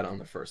clocked that on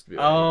the first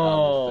viewing.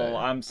 Oh,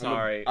 I'm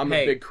sorry. I'm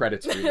a big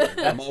credits reader.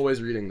 I'm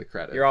always reading the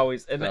credits. You're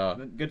always,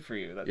 good for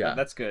you.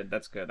 That's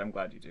good. I'm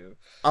glad you do.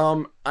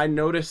 I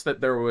noticed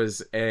that there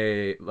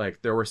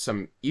were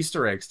some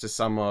Easter eggs to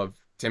some of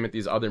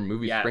Timothy's other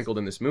movies sprinkled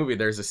in this movie.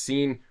 There's a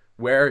scene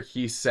where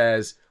he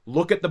says,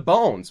 "Look at the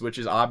bones," which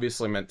is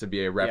obviously meant to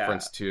be a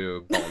reference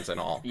to Bones and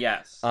All.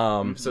 Yes.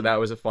 So that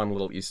was a fun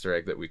little Easter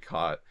egg that we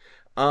caught.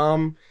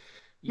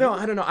 No,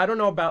 I don't know. I don't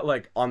know about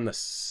like on the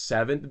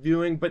 7th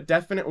viewing, but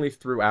definitely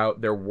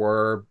throughout there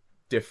were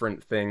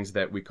different things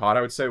that we caught.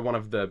 I would say one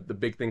of the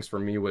big things for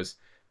me was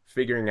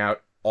figuring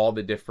out all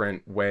the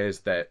different ways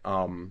that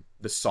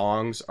the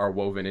songs are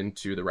woven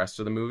into the rest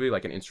of the movie,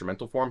 like an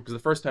instrumental form. Because the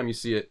first time you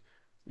see it,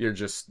 you're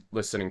just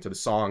listening to the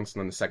songs,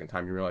 and then the second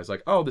time you realize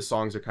like, oh, the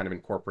songs are kind of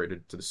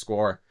incorporated to the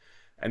score,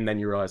 and then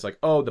you realize like,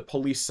 oh, the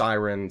police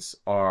sirens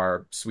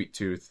are Sweet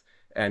Tooth,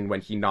 and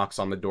when he knocks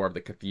on the door of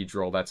the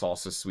cathedral, that's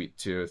also Sweet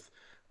Tooth.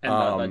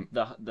 And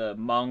the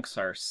monks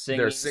are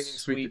singing. They're singing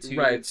Sweet Tooth.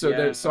 Right.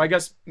 So I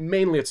guess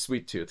mainly it's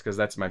Sweet Tooth because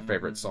that's my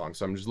favorite song.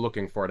 So I'm just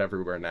looking for it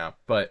everywhere now.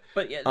 But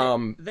we've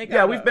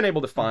been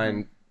able to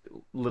find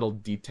little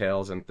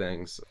details and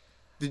things.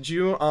 Did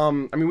you?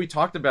 We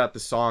talked about the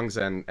songs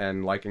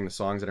and liking the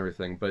songs and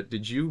everything. But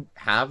did you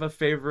have a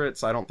favorite?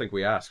 So I don't think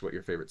we asked what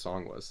your favorite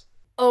song was.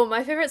 Oh,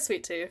 my favorite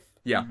Sweet Tooth.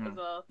 Yeah. As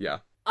well. Yeah.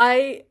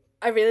 I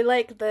really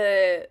like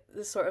the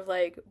sort of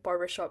like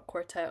barbershop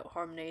quartet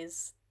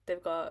harmonies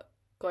they've got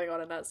going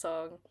on in that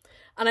song,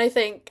 and I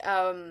think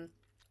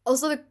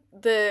also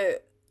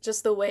the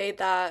just the way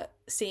that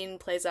scene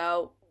plays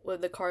out with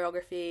the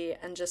choreography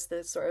and just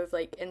the sort of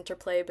like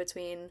interplay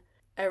between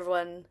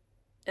everyone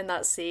in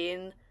that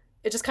scene,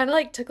 it just kind of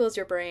like tickles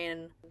your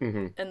brain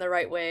in the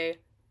right way.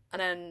 And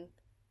then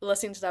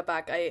listening to that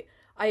back, it's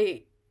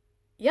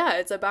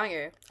a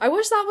banger. I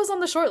wish that was on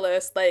the short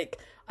list. Like,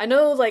 I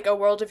know like A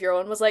World of Your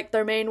Own was like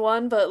their main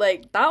one, but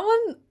like that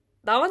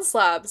one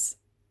slaps.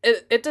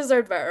 It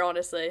deserved better,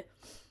 honestly.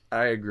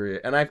 I agree.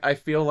 And I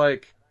feel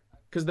like,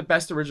 because the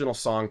Best Original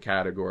Song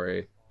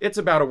category, it's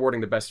about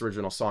awarding the Best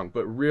Original Song,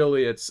 but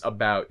really it's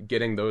about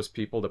getting those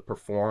people to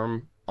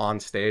perform on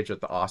stage at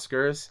the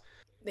Oscars.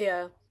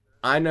 Yeah.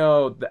 I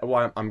know that,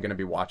 well, I'm going to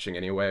be watching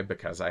anyway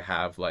because I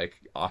have, like,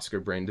 Oscar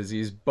brain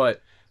disease,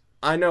 but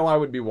I know I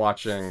would be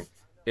watching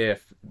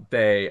if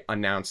they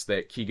announced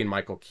that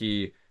Keegan-Michael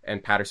Key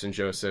and Patterson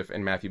Joseph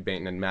and Matthew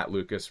Bainton and Matt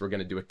Lucas were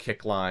going to do a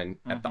kick line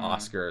at the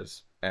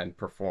Oscars and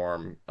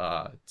perform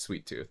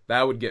Sweet Tooth.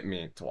 That would get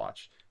me to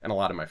watch. and a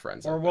lot of my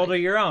friends. Or World of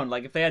Your Own.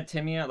 Like if they had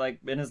Timmy like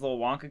in his little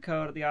Wonka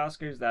coat at the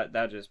Oscars,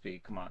 that'd just be,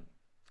 come on.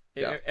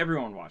 Yeah.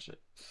 Everyone watch it.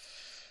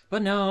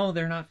 But no,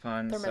 they're not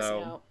fun. They're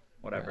missing out.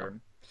 Whatever.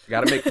 You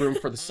got to make room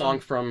for the song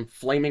from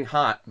Flaming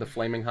Hot, the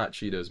Flaming Hot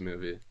Cheetos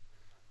movie.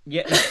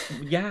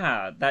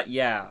 Yeah,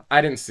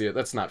 I didn't see it.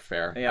 That's not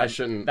fair. Yeah, I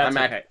shouldn't.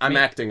 okay. I'm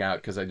acting out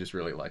because I just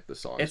really like the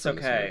song. It's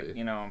okay.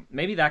 You know,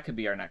 maybe that could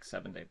be our next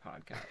 7-day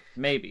podcast.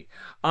 Maybe.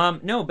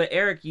 No, but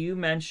Eric, you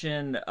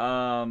mentioned,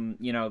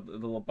 you know, the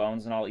little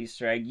bones and all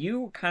Easter egg.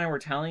 You kind of were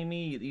telling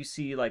me you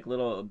see like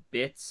little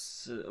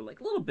bits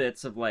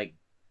of like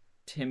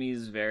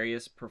Timmy's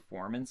various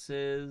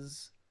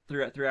performances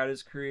throughout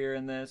his career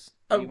in this.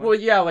 Well,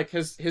 yeah, like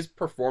his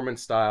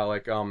performance style,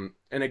 like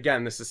and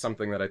again, this is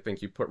something that I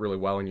think you put really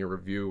well in your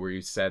review, where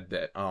you said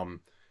that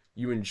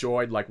you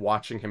enjoyed like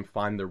watching him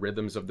find the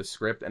rhythms of the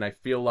script, and I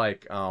feel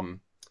like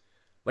one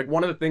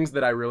of the things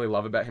that I really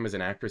love about him as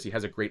an actor is he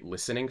has a great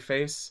listening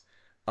face.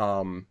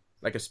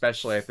 Like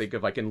especially I think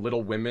of like in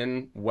Little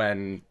Women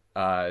when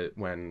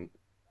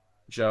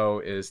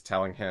Joe is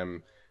telling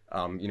him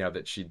you know,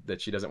 that she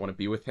doesn't want to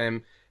be with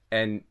him,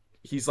 and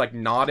he's like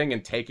nodding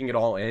and taking it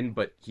all in,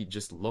 but he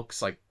just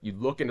looks like, you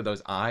look into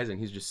those eyes and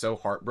he's just so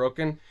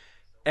heartbroken.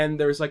 And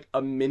there's like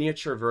a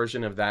miniature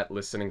version of that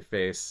listening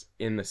face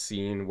in the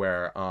scene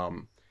where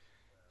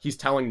he's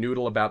telling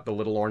Noodle about the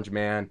little orange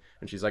man,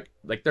 and she's like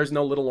there's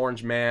no little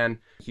orange man.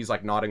 He's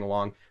like nodding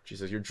along. She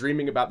says, you're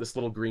dreaming about this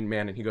little green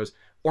man, and he goes,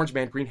 orange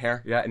man, green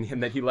hair, yeah. And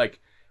then he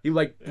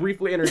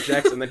briefly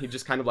interjects, and then he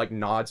just kind of like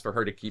nods for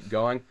her to keep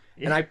going.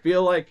 Yeah. And I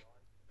feel like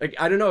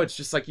I don't know, it's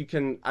just like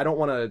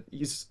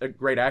he's a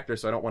great actor,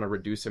 so I don't want to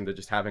reduce him to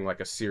just having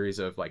like a series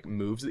of like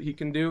moves that he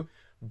can do,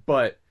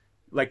 but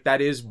like that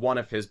is one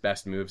of his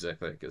best moves, I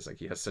think, is like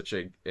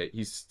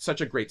he's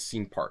such a great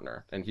scene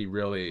partner, and he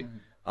really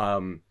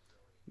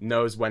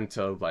knows when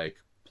to like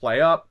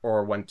play up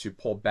or when to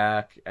pull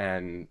back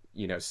and,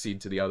 you know, cede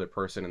to the other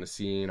person in the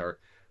scene or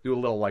do a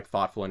little like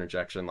thoughtful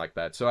interjection like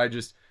that. So I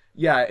just,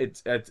 yeah,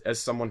 it's as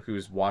someone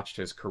who's watched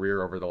his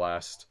career over the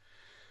last,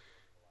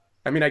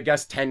 I mean, I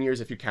guess 10 years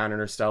if you count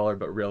Interstellar,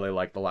 but really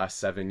like the last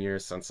 7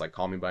 years since like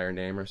Call Me by Your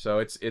Name or so,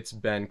 it's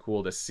been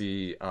cool to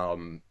see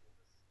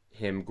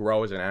him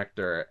grow as an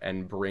actor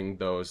and bring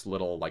those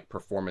little like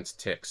performance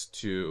ticks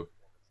to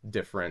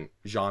different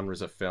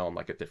genres of film,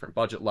 like at different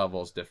budget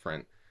levels,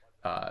 different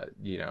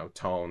you know,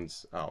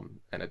 tones,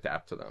 and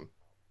adapt to them.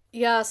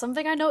 Yeah,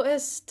 something I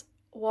noticed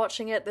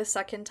watching it the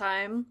second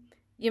time,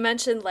 you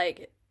mentioned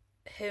like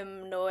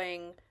him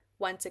knowing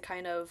when to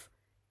kind of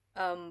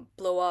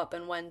blow up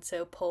and when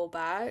to pull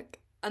back,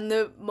 and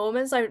the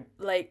moments I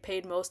like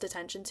paid most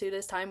attention to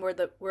this time were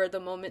the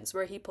moments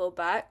where he pulled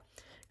back,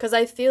 because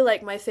I feel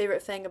like my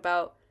favorite thing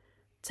about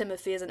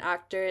Timothy as an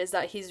actor is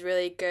that he's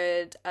really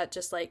good at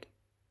just like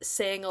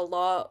saying a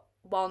lot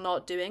while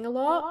not doing a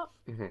lot.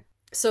 Mm-hmm.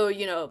 So,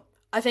 you know,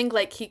 I think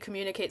like he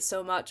communicates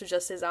so much with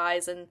just his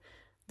eyes and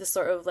the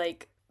sort of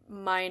like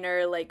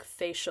minor like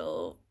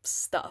facial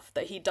stuff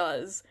that he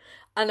does,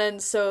 and then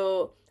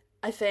so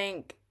I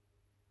think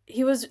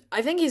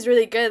he's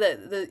really good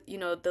at the, you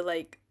know, the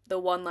like the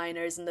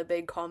one-liners and the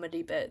big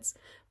comedy bits,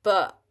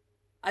 but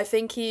I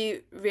think he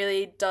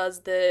really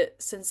does the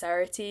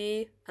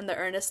sincerity and the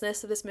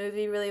earnestness of this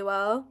movie really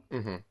well.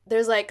 Mm-hmm.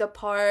 There's like a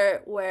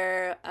part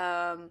where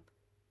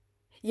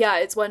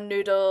it's when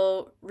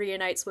Noodle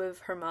reunites with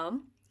her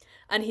mom,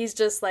 and he's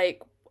just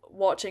like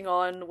watching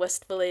on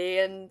wistfully,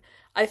 and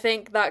I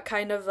think that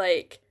kind of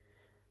like,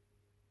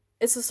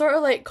 it's a sort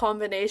of like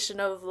combination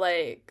of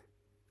like,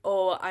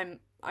 oh,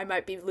 I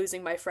might be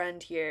losing my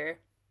friend here,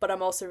 but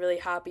I'm also really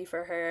happy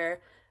for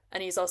her.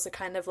 And he's also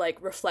kind of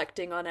like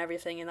reflecting on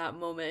everything in that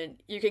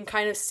moment. You can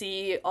kind of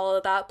see all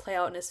of that play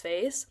out in his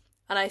face.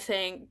 And I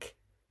think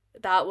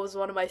that was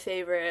one of my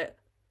favorite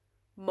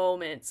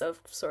moments of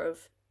sort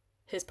of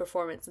his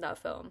performance in that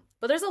film.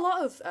 But there's a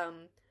lot of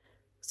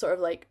sort of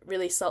like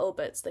really subtle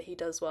bits that he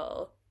does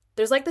well.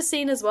 There's like the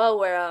scene as well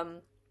where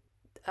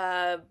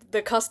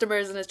the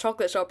customers in his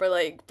chocolate shop are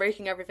like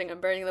breaking everything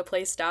and burning the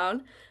place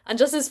down, and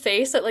just his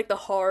face at like the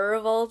horror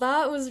of all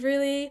that was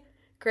really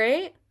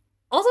great.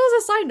 Also,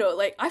 as a side note,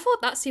 like I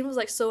thought that scene was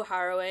like so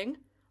harrowing.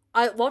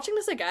 Watching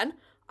this again,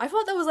 I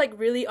thought that was like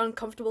really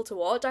uncomfortable to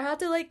watch. I had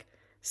to like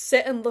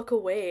sit and look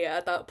away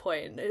at that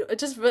point. It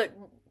just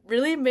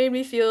really made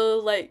me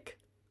feel like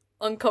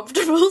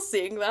uncomfortable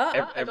seeing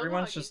that.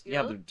 Everyone's just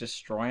they're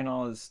destroying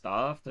all his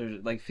stuff. They're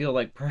like feel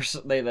like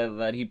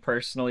that he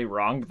personally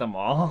wronged them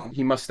all.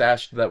 He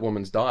mustached that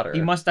woman's daughter.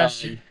 He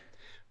mustached.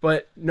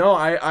 But no,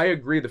 I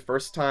agree. The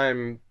first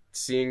time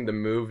seeing the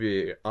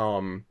movie,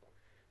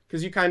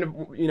 because you kind of,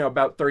 you know,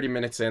 about 30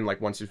 minutes in,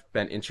 like once you've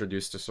been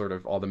introduced to sort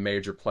of all the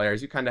major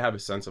players, you kind of have a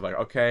sense of like,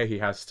 okay, he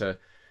has to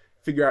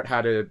figure out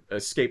how to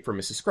escape from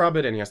Mrs.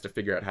 Scrubbit, and he has to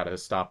figure out how to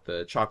stop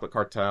the chocolate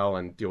cartel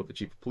and deal with the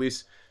chief of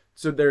police.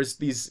 So there's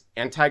these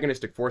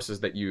antagonistic forces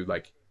that you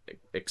like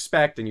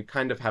expect, and you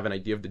kind of have an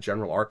idea of the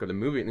general arc of the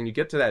movie. And then you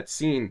get to that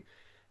scene,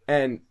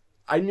 and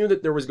I knew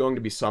that there was going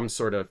to be some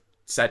sort of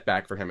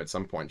setback for him at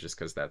some point, just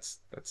because that's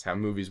how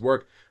movies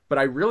work. But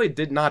I really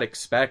did not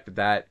expect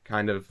that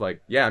kind of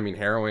like, yeah, I mean,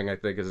 harrowing, I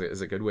think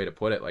is a good way to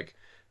put it. Like,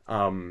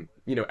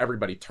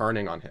 everybody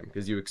turning on him,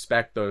 because you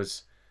expect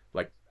those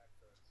like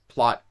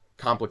plot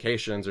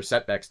complications or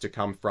setbacks to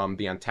come from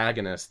the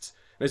antagonists.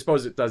 And I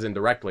suppose it does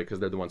indirectly because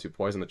they're the ones who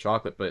poison the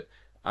chocolate, but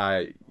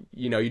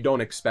you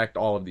don't expect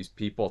all of these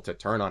people to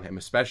turn on him,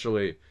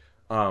 especially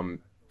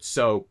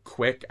so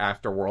quick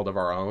after World of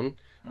Our Own,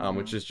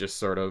 which is just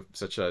sort of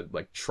such a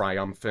like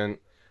triumphant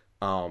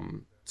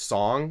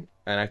song.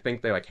 And I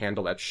think they like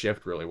handle that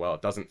shift really well.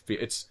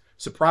 It's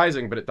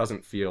surprising, but it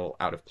doesn't feel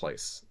out of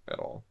place at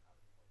all.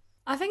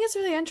 I think it's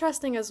really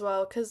interesting as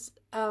well because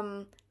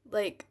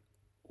like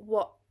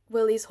what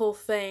Willie's whole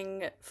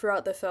thing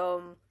throughout the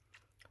film,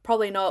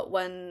 probably not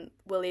when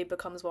Willie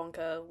becomes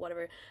Wonka,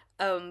 whatever,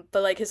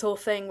 but like his whole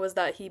thing was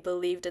that he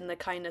believed in the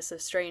kindness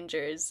of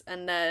strangers,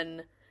 and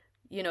then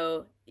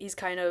he's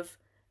kind of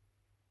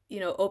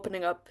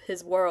opening up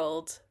his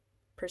world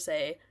per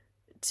se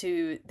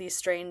to these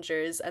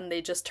strangers, and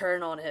they just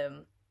turn on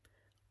him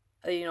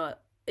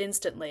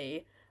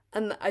instantly.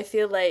 And I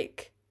feel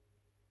like,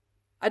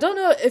 I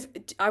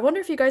wonder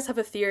if you guys have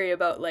a theory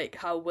about like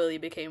how Willie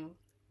became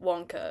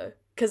Wonka,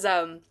 because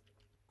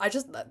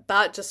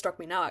that just struck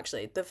me now,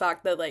 actually, the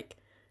fact that like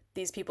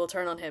these people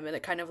turn on him, and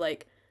it kind of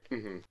like,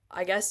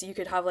 I guess you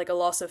could have like a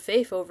loss of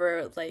faith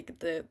over like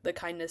the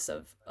kindness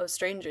of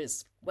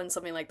strangers when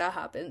something like that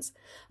happens.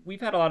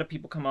 We've had a lot of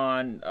people come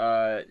on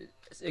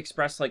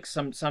express like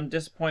some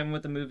disappointment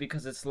with the movie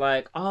because it's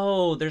like,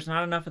 oh, there's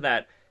not enough of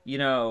that,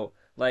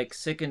 like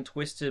sick and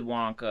twisted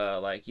Wonka,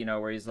 like,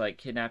 where he's like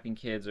kidnapping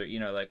kids, or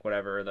like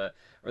whatever,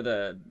 or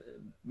the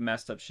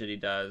messed up shit he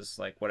does,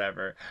 like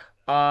whatever.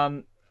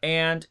 And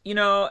I've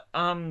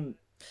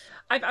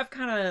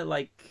kind of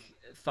like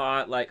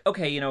thought like,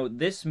 okay,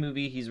 this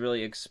movie he's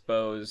really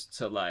exposed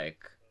to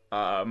like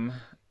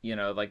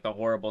like the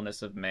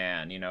horribleness of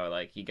man,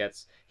 like he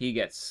gets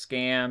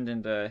scammed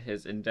into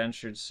his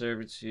indentured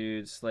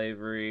servitude,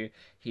 slavery.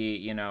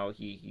 He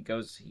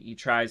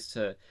tries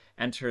to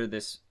enter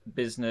this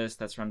business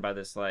that's run by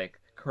this like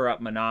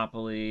corrupt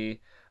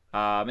monopoly.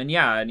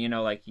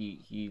 Like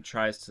he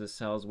tries to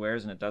sell his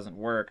wares and it doesn't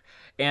work.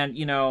 And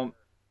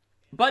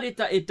but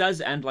it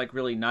does end like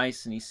really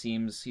nice, and he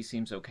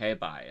seems okay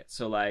by it.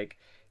 So like,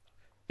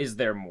 is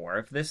there more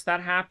of this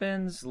that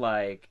happens?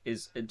 Like,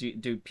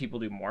 do people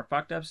do more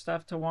fucked up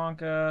stuff to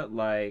Wonka?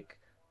 Like,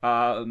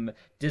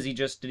 did he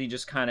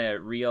just kind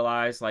of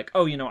realize like,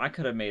 oh, I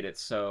could have made it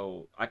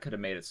so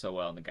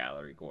well in the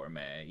Gallery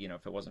Gourmet,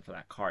 if it wasn't for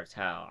that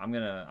cartel. I'm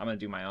gonna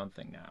do my own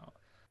thing now.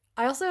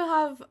 I also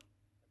have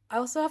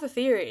a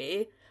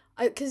theory,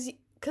 because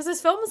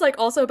this film is like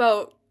also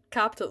about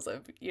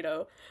capitalism,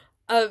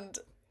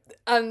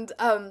 and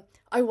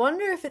I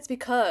wonder if it's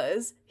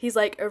because he's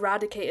like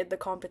eradicated the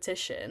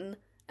competition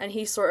and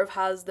he sort of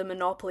has the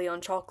monopoly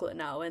on chocolate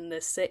now in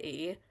this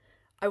city.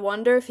 I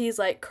wonder if he's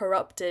like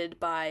corrupted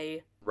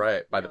by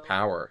the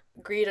power,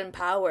 greed and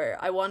power.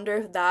 I wonder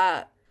if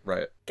that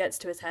gets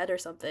to his head or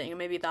something, and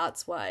maybe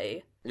that's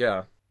why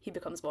he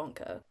becomes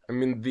Wonka. I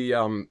mean, the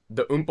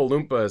Oompa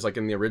Loompas, like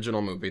in the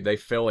original movie, they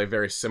fill a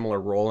very similar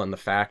role in the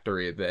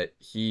factory that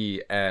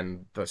he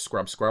and the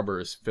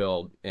Scrubbers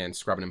filled in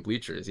Scrubbin' and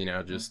Bleachers,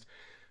 just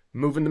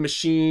moving the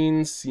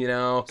machines,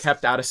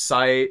 kept out of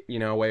sight,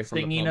 away from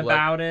singing the public.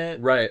 About it.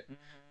 Right.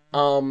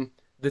 The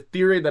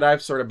theory that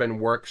I've sort of been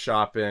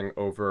workshopping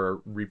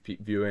over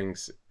repeat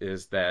viewings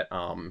is that,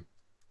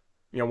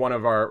 one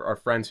of our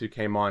friends who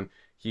came on,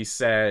 he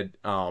said,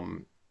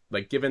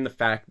 like, given the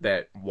fact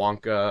that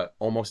Wonka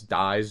almost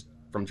dies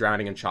from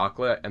drowning in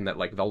chocolate, and that,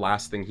 like, the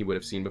last thing he would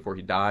have seen before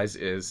he dies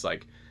is,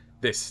 like,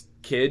 this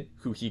kid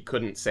who he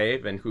couldn't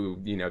save and who,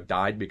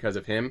 died because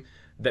of him,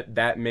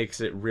 that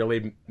makes it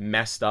really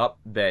messed up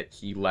that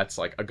he lets,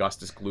 like,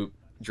 Augustus Gloop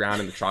drown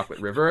in the chocolate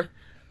river.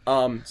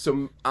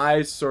 So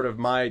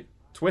my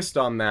twist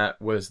on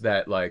that was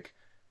that, like,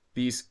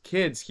 these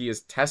kids, he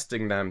is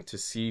testing them to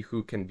see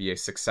who can be a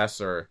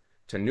successor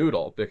to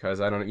Noodle,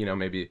 because I don't,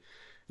 maybe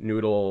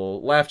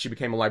Noodle left, she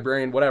became a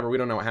librarian, whatever, we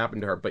don't know what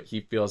happened to her, but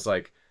he feels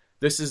like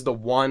this is the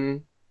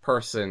one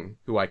person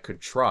who I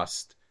could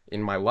trust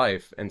in my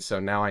life, and so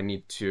now I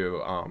need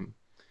to,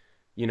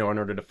 in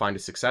order to find a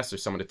successor,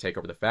 someone to take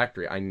over the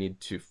factory, I need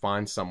to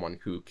find someone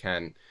who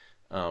can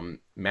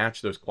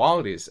match those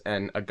qualities,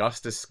 and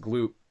Augustus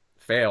Gloop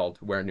failed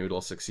where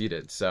Noodle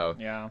succeeded. So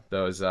yeah,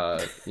 those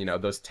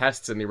those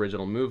tests in the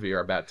original movie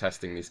are about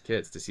testing these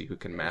kids to see who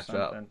can match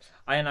up.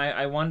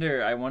 I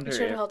wonder. You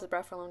should have held his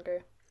breath for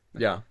longer.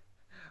 Yeah.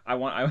 I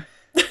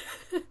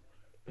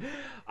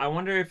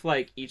wonder if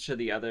like each of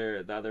the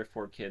other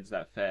four kids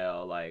that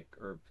fail, like,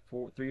 or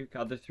three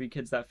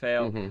kids that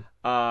fail,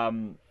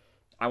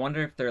 I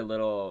wonder if there are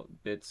little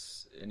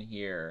bits in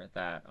here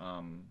that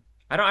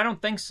I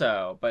don't think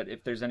so, but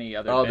if there's any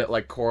other bits that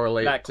like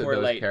correlate to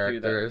those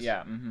characters.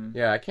 Yeah,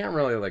 I can't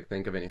really like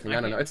think of anything.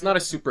 I don't know. It's not a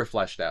super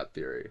fleshed out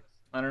theory.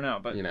 I don't know,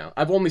 but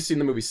I've only seen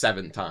the movie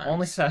 7 times.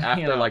 Only 7.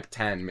 After like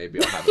 10,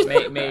 maybe I'll have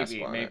a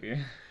maybe.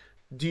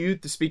 Do you,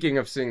 speaking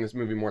of seeing this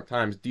movie more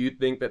times, do you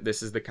think that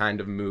this is the kind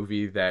of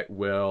movie that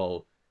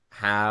will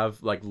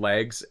have like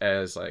legs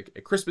as like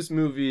a Christmas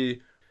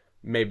movie?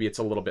 Maybe it's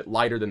a little bit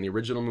lighter than the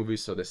original movie,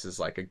 so this is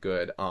like a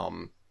good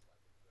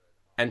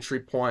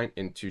entry point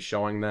into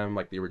showing them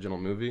like the original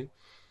movie.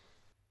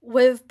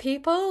 With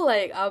people,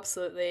 like,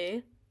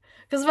 absolutely.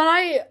 Because when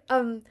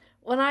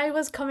I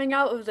was coming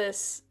out of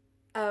this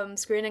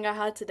screening I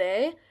had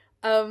today,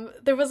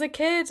 there was a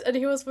kid and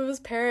he was with his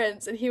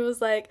parents and he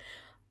was like,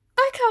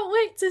 I can't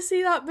wait to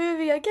see that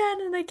movie again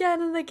and again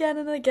and again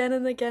and again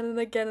and again and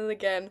again and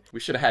again.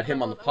 We should have had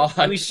him on the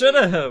pod. We should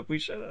have. We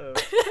should have.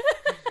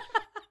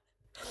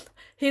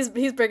 He's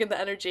bringing the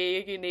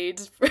energy you need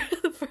for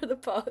the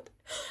pod.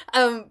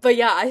 But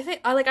yeah,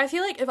 I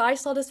feel like if I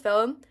saw this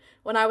film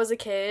when I was a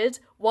kid,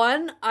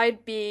 one,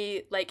 I'd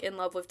be like in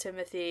love with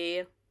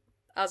Timothy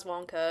as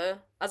Wonka,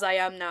 as I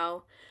am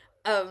now.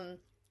 But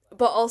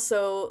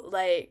also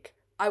like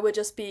I would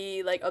just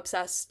be like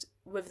obsessed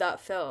with that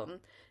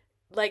film.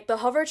 Like the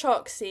hover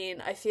chalk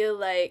scene, I feel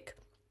like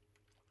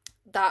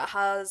that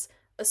has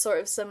a sort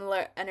of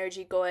similar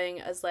energy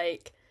going as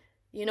like,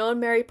 you know,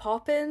 in Mary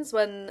Poppins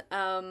when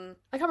I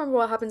can't remember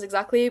what happens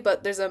exactly,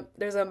 but there's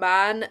a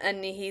man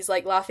and he's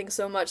like laughing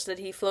so much that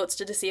he floats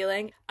to the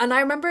ceiling. And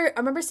I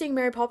remember seeing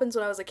Mary Poppins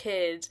when I was a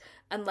kid,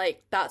 and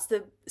like that's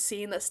the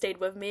scene that stayed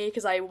with me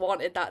because I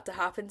wanted that to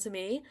happen to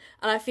me.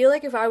 And I feel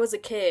like if I was a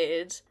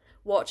kid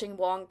watching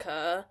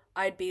Wonka,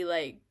 I'd be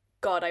like,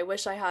 God, I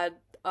wish I had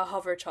a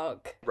hover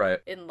chalk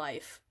in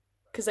life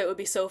because it would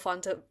be so fun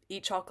to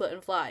eat chocolate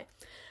and fly.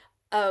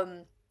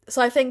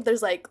 So I think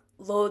there's like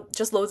loads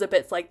of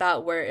bits like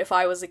that where if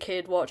I was a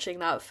kid watching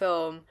that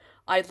film,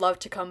 I'd love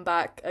to come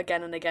back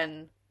again and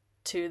again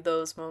to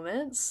those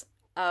moments.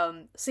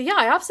 So yeah,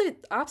 I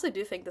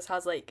absolutely do think this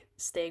has like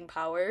staying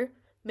power.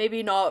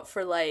 Maybe not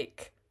for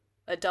like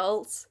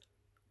adults,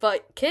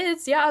 but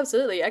kids, yeah,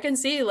 absolutely. I can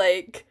see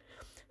like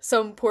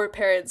some poor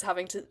parents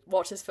having to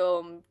watch this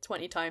film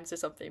 20 times or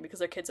something because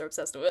their kids are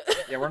obsessed with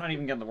it. Yeah, we're not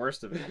even getting the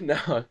worst of it.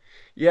 No.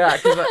 Yeah,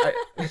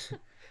 because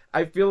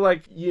I feel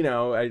like, you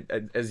know,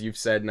 as you've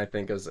said, and I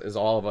think as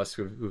all of us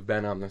who've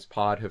been on this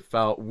pod have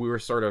felt, we were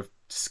sort of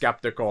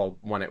skeptical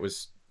when it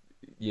was,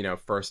 you know,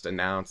 first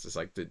announced. It's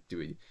like, do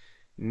we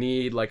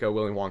need like a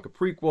Willy Wonka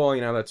prequel,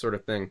 you know, that sort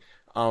of thing.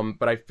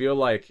 But I feel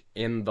like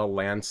in the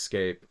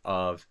landscape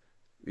of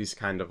these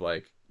kind of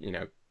like, you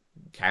know,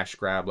 cash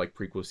grab, like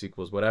prequel,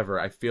 sequels, whatever,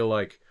 I feel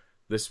like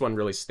this one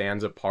really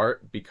stands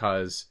apart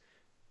because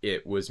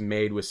it was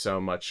made with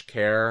so much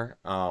care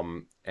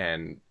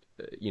and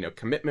you know,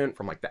 commitment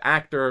from like the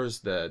actors,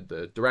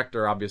 the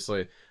director,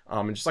 obviously,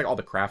 and just like all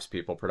the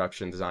craftspeople,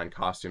 production design,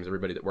 costumes,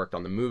 everybody that worked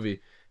on the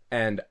movie.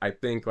 And I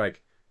think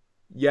like,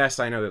 yes,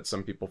 I know that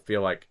some people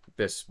feel like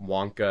this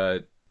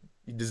Wonka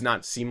does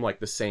not seem like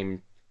the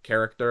same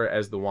character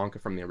as the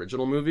Wonka from the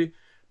original movie,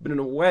 but in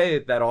a way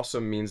that also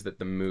means that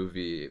the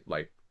movie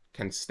like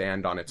can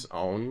stand on its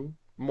own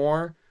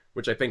more,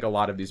 which I think a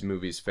lot of these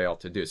movies fail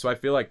to do. So I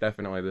feel like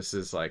definitely this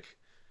is like,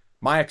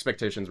 my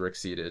expectations were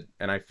exceeded,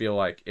 and I feel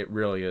like it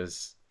really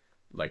is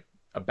like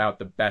about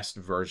the best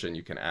version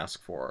you can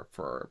ask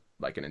for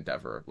like an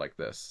endeavor like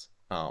this.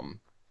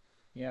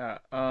 Yeah.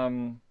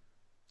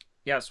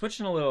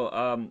 Switching a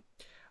little.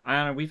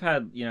 Iana, we've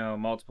had, you know,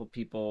 multiple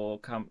people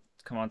come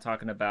on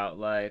talking about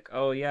like,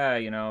 oh yeah,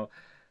 you know,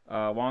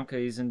 Wonka,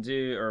 he's in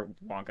Dune, or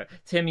Wonka,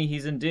 Timmy,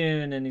 he's in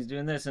Dune, and he's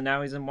doing this, and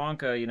now he's in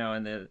Wonka, you know,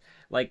 and they're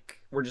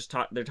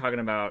talking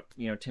about,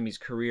 you know, Timmy's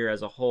career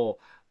as a whole,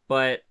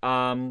 but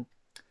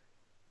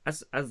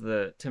as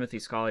the Timothy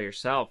scholar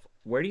yourself,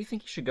 where do you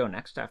think he should go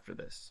next after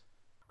this?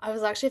 I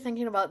was actually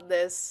thinking about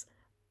this.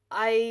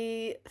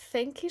 I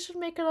think he should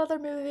make another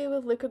movie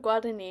with Luca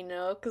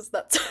Guadagnino because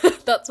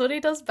that's what he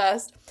does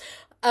best.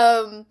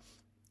 But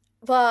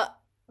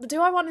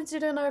do I want him to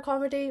do another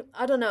comedy?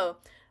 I don't know.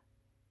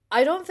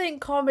 I don't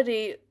think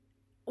comedy.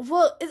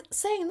 Well,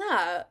 saying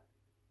that,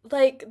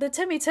 like the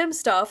Timmy Tim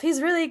stuff,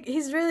 he's really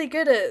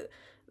good at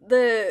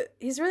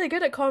he's really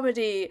good at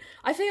comedy.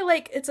 I feel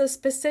like it's a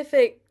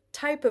specific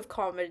type of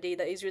comedy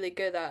that he's really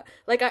good at.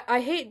 Like I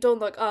hate Don't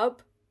Look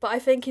Up, but I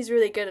think he's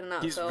really good in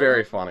that He's film.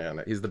 very funny on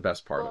it. He's the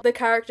best part of it. The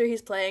character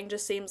he's playing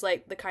just seems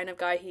like the kind of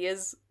guy he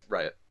is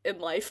Right. in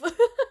life.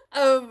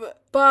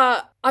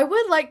 But I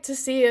would like to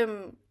see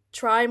him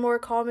try more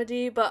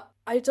comedy, but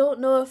I don't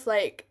know if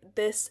like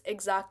this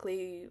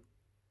exactly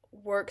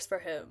works for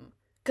him.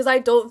 Because I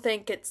don't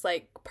think it's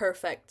like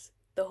perfect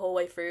the whole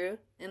way through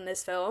in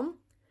this film.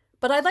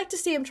 But I'd like to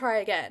see him try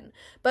again.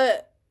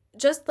 But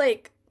just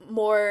like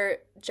more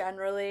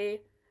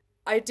generally,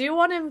 I do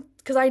want him,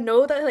 because I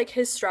know that like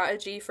his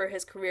strategy for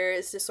his career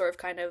is to sort of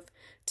kind of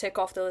tick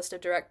off the list of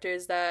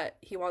directors that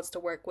he wants to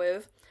work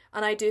with,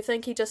 and I do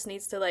think he just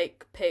needs to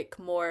like pick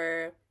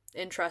more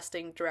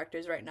interesting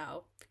directors right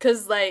now,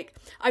 because like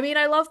I mean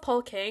I love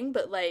Paul King,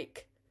 but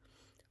like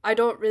I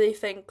don't really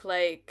think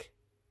like,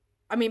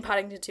 I mean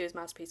Paddington 2 is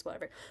masterpiece,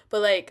 whatever,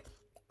 but like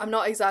I'm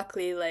not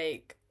exactly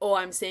like, oh,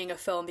 I'm seeing a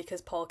film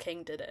because Paul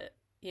King did it,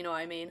 you know what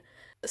I mean?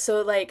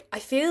 So like I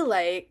feel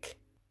like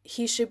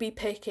he should be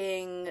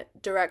picking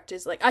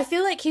directors. Like, I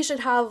feel like he should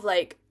have,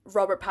 like,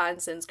 Robert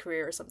Pattinson's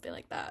career or something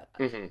like that.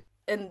 Mm-hmm.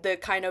 In the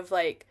kind of,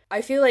 like,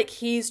 I feel like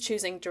he's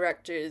choosing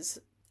directors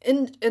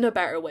in a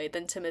better way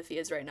than Timothy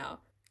is right now.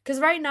 Because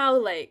right now,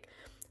 like,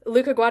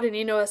 Luca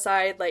Guadagnino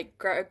aside, like,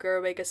 Greta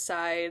Gerwig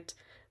aside,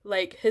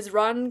 like, his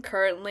run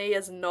currently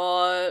is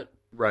not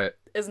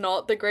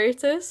the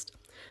greatest.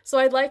 So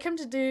I'd like him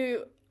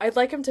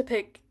to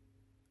pick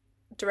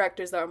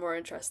directors that are more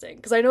interesting.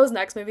 Because I know his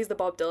next movie is the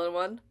Bob Dylan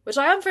one, which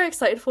I am very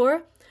excited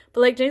for.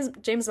 But, like,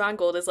 James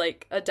Mangold is,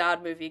 like, a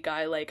dad movie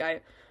guy. Like,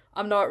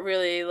 I'm not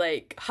really,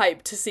 like,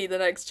 hyped to see the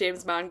next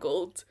James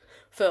Mangold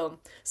film.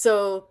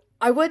 So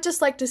I would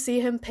just like to see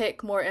him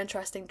pick more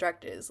interesting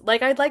directors.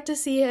 Like, I'd like to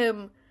see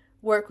him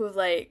work with,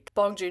 like,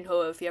 Bong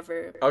Joon-ho if he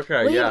ever...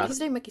 Okay, well, yeah. He's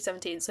doing Mickey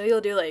 17, so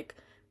he'll do, like...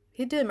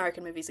 He'd do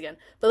American movies again.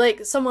 But,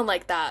 like, someone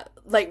like that.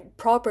 Like,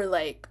 proper,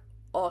 like,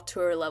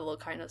 auteur level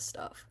kind of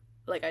stuff.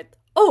 Like,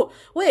 Oh,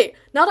 wait!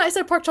 Now that I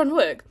said Park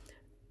Chan-wook,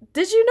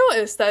 did you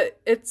notice that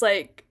it's,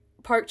 like,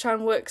 Park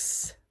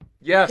Chan-wook's...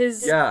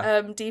 his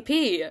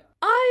DP?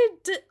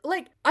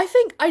 I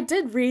think I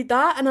did read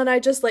that, and then I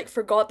just, like,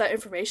 forgot that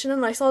information,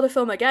 and I saw the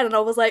film again, and I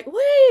was like, wait,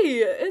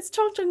 it's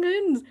Chong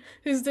Chung-un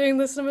who's doing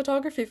the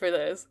cinematography for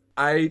this.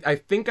 I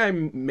think I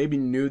maybe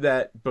knew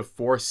that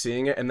before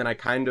seeing it, and then I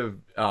kind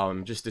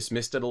of just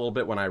dismissed it a little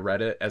bit when I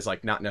read it as,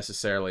 like, not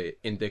necessarily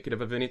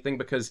indicative of anything,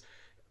 because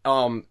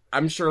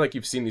I'm sure, like,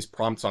 you've seen these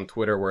prompts on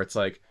Twitter where it's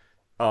like,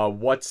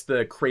 what's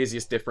the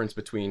craziest difference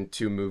between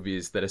two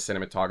movies that a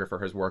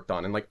cinematographer has worked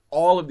on? And, like,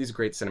 all of these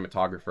great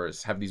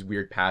cinematographers have these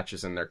weird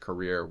patches in their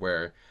career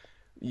where,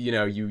 you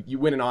know, you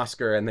win an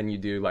Oscar and then you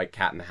do, like,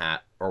 Cat in the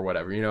Hat or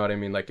whatever, you know what I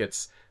mean? Like,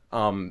 it's,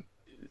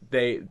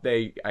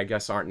 they I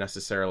guess aren't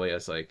necessarily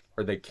as, like,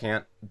 or they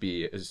can't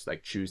be as,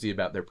 like, choosy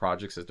about their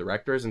projects as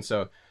directors. And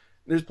so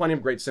there's plenty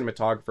of great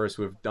cinematographers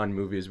who have done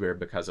movies where,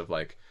 because of,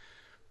 like,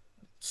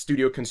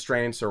 studio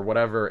constraints or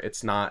whatever,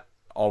 it's not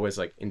always,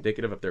 like,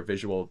 indicative of their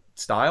visual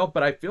style.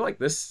 But I feel like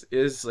this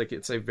is, like,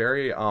 it's a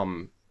very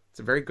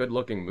good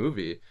looking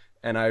movie,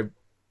 and I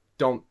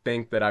don't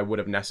think that I would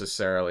have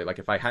necessarily, like,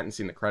 if I hadn't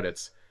seen the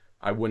credits,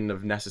 I wouldn't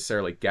have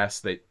necessarily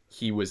guessed that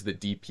he was the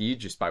DP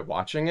just by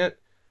watching it.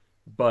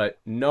 But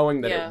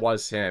knowing that it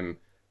was him,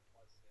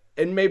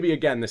 and maybe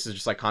again this is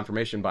just, like,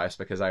 confirmation bias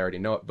because I already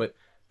know it, but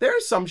there are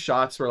some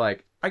shots where,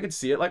 like, I could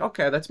see it, like,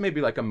 okay, that's maybe,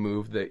 like, a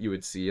move that you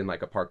would see in,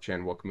 like, a Park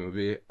Chan-wook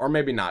movie. Or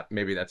maybe not.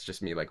 Maybe that's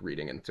just me, like,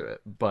 reading into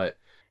it. But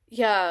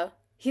yeah,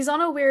 he's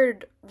on a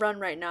weird run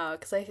right now,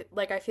 because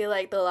I feel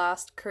like the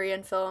last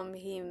Korean film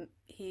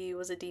he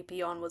was a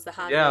DP on was The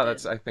Handmaiden.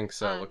 Yeah, I think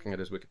so, looking at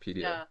his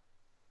Wikipedia. Yeah.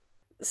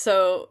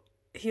 So,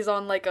 he's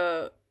on, like,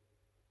 I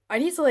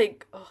need to,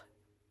 like... Oh,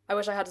 I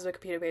wish I had his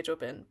Wikipedia page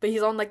open. But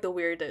he's on, like, the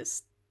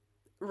weirdest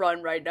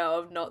run right now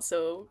of not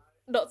so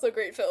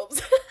great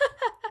films.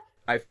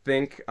 I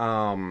think,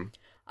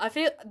 I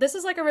feel this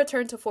is like a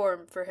return to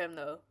form for him,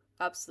 though.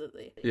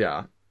 Absolutely.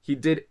 Yeah. He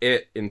did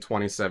It in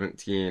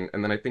 2017,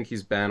 and then I think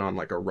he's been on,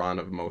 like, a run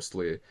of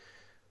mostly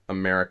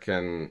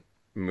American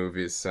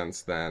movies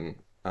since then.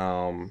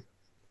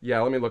 Yeah,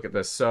 let me look at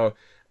this. So,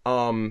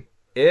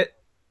 It,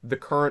 The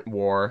Current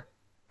War,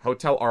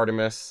 Hotel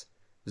Artemis,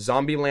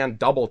 Zombieland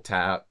Double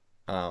Tap,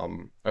 a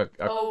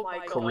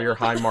career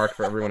high mark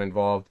for everyone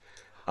involved.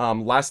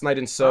 Last Night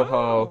in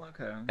Soho,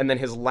 and then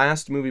his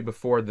last movie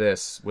before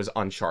this was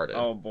Uncharted.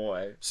 Oh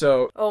boy.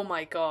 So, oh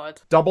my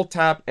god. Double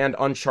Tap and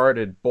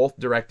Uncharted, both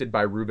directed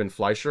by Ruben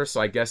Fleischer, so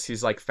I guess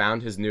he's, like,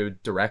 found his new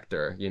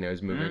director. You know,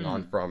 he's moving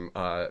on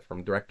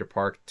from Director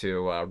Park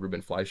to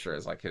Ruben Fleischer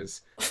as, like,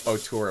 his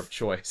auteur of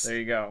choice. There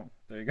you go.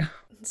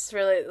 That's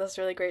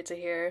really great to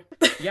hear.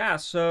 Yeah,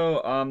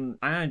 so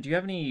Iana, do you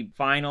have any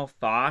final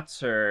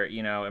thoughts or,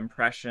 you know,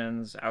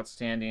 impressions,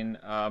 outstanding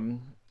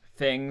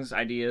things,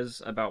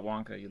 ideas about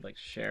Wonka you'd like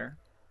to share?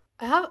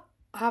 I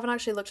haven't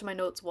actually looked at my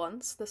notes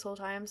once this whole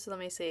time, so let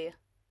me see.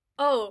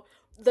 Oh,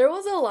 there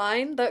was a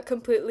line that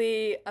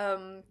completely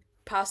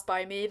passed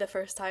by me the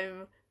first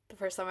time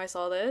I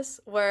saw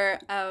this, where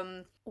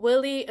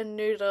Willie and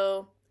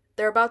Noodle,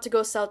 they're about to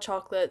go sell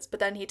chocolates, but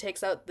then he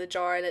takes out the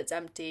jar and it's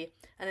empty,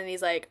 and then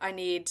he's like, I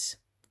need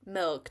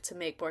milk to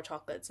make more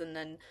chocolates, and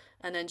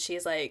then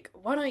she's like,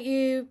 why don't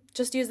you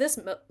just use this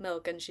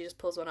milk, and she just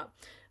pulls one up,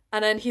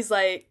 and then he's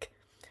like,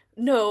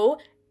 no,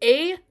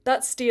 A,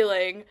 that's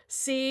stealing,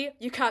 C,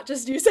 you can't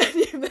just use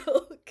any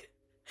milk.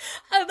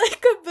 And I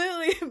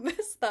completely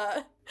missed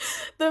that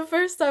the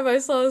first time I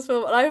saw this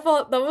film, and I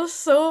thought that was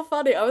so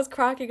funny. I was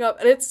cracking up,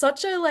 and it's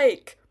such a,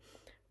 like,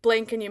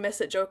 blink and you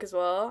miss it joke as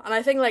well. And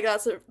I think, like,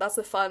 that's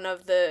the fun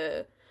of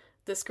the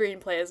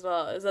screenplay as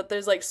well, is that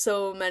there's, like,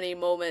 so many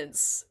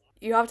moments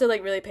you have to,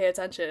 like, really pay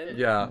attention.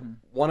 Yeah.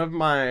 One of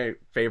my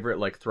favorite,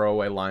 like,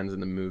 throwaway lines in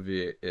the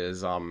movie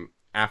is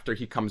after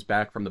he comes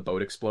back from the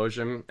boat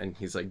explosion and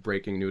he's, like,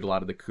 breaking Noodle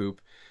out of the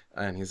coop,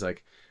 and he's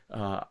like,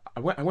 I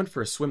went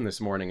for a swim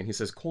this morning, and he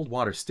says cold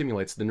water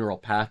stimulates the neural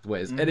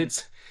pathways. And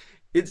it's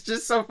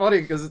just so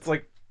funny because it's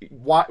like,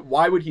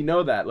 why would he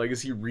know that? Like,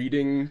 is he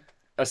reading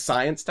a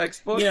science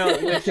textbook?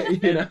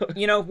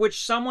 You know,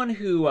 which someone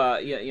who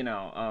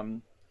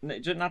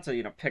not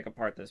to pick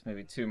apart this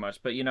movie too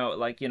much, but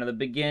the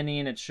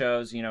beginning, it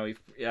shows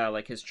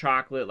like his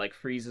chocolate like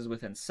freezes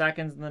within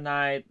seconds in the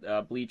night.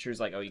 Bleacher's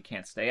like, oh, you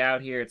can't stay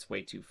out here, it's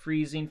way too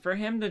freezing. For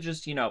him to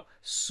just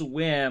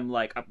swim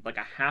like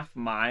a half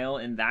mile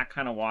in that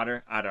kind of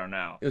water, I don't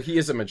know. He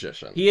is a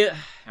magician. Yeah,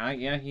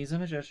 he's a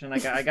magician.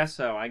 I guess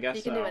so.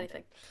 He can do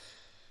anything.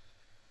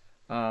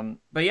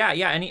 But yeah.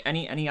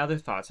 Any other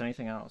thoughts?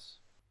 Anything else?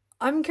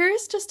 I'm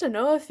curious just to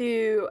know if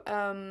you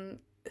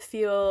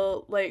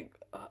feel like,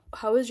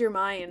 how is your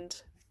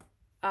mind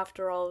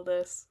after all of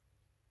this?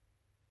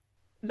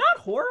 Not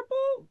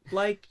horrible.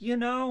 Like,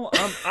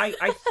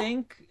 I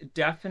think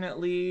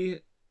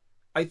definitely,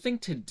 I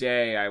think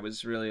today I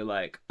was really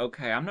like,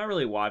 okay, I'm not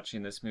really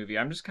watching this movie.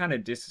 I'm just kind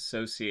of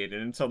disassociated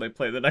until they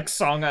play the next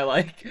song I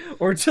like,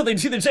 or until they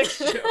do the next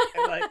joke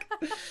I like.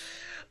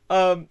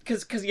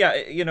 Cause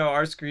yeah,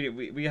 our screen,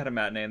 we had a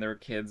matinee and there were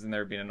kids and they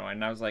were being annoying,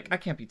 and I was like, I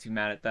can't be too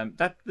mad at them.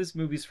 This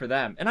movie's for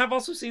them. And I've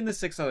also seen this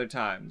 6 other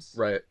times.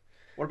 Right.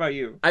 What about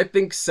you? I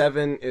think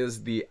 7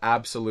 is the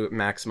absolute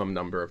maximum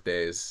number of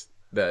days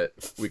that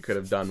we could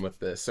have done with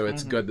this. So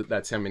it's good that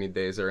that's how many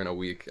days are in a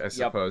week, I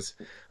suppose.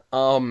 Yep.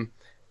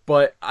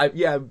 But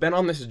I've been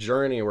on this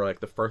journey where like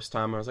the first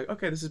time I was like,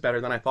 okay, this is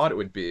better than I thought it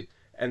would be.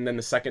 And then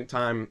the second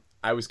time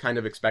I was kind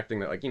of expecting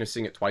that, like,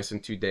 seeing it twice in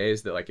 2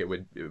 days, that like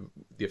the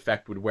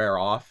effect would wear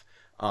off.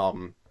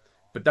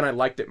 But then I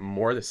liked it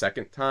more the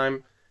second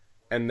time.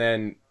 And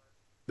then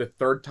the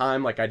third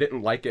time, like, I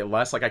didn't like it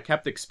less. Like, I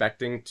kept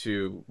expecting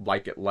to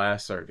like it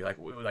less, or be like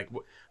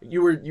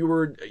you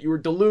were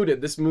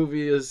deluded. This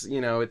movie is,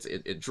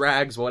 it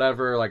drags,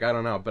 whatever. Like, I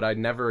don't know, but I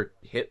never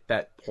hit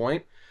that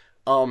point.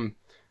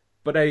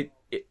 But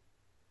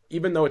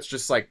even though it's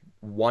just like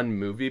one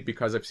movie,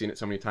 because I've seen it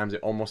so many times,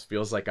 it almost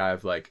feels like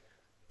I've like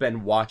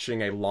been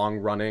watching a long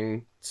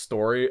running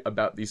story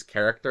about these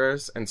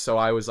characters. And so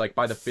I was like,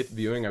 by the 5th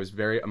viewing, I was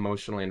very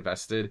emotionally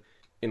invested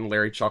in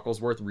Larry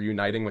Chucklesworth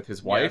reuniting with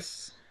his wife.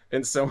 Yes.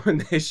 And so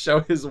when they show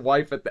his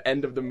wife at the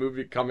end of the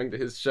movie coming to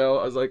his show,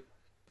 I was like,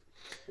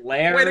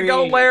 Larry, way to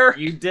go, Larry.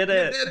 You did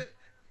it.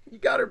 You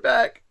got her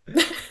back.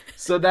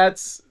 So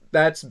that's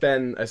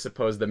been, I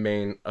suppose, the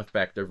main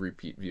effect of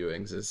repeat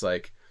viewings, is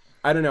like,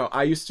 I don't know,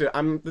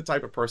 I'm the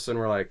type of person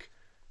where like,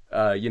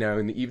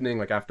 in the evening,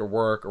 like after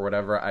work or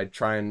whatever, I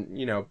try and,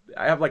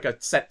 I have like a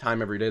set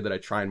time every day that I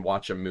try and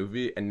watch a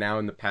movie. And now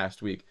in the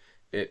past week,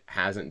 it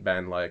hasn't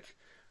been like,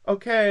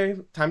 okay,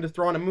 time to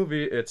throw on a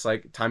movie. It's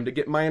like time to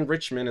get my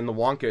enrichment in the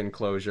Wonka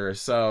enclosure.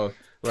 So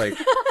like,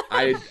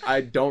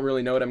 I don't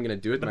really know what I'm going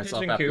to do with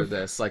myself after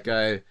this. Like,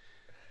 I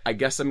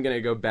guess I'm going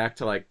to go back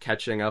to like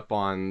catching up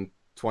on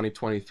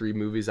 2023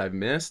 movies I've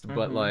missed,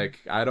 but like,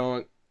 I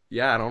don't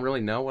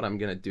really know what I'm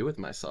going to do with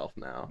myself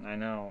now. I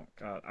know.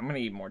 God, I'm going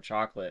to eat more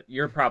chocolate.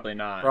 You're probably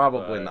not.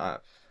 Probably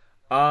not.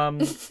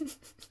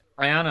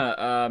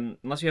 Iana,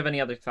 unless you have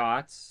any other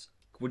thoughts,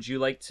 would you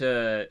like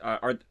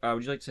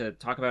to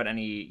talk about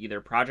any either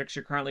projects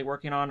you're currently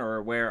working on,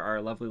 or where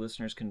our lovely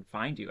listeners can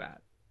find you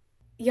at?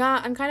 Yeah,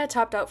 I'm kind of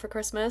tapped out for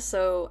Christmas,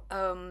 so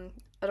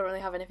I don't really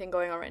have anything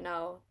going on right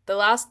now. The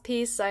last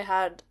piece I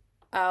had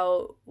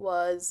out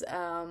was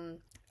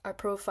I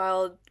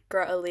profiled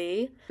Greta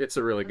Lee. It's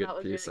a really good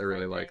piece. I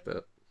really liked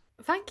it.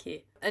 Thank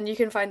you. And you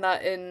can find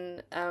that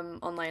in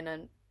online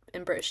and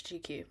in British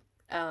GQ.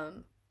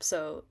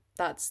 So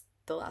that's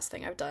the last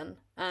thing I've done,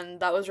 and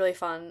that was really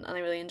fun, and I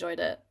really enjoyed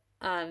it.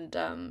 And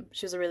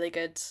she was a really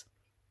good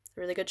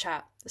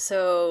chat.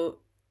 So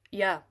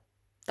yeah,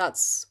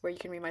 that's where you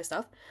can read my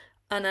stuff.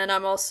 And then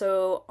I'm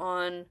also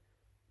on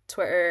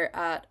Twitter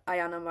at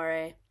Iana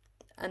Murray,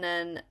 and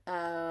then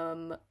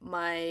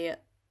I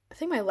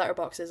think my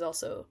letterbox is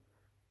also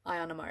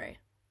Iana Murray.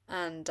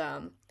 And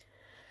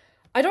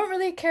I don't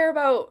really care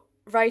about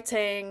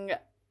writing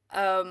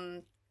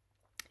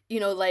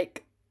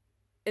like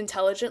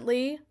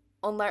intelligently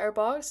on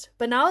Letterboxd,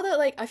 but now that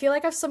like I feel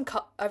like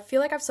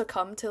I've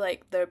succumbed to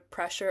like the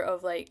pressure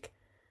of like,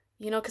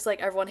 because like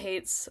everyone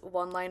hates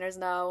one-liners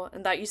now,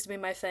 and that used to be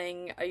my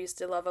thing. I used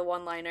to love a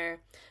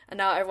one-liner, and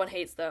now everyone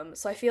hates them.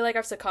 So I feel like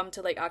I've succumbed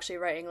to like actually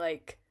writing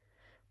like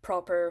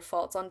proper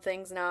thoughts on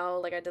things now.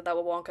 Like I did that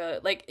with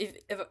Wonka. Like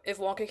if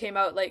Wonka came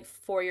out like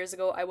 4 years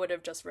ago, I would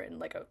have just written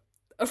like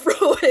a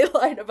throwaway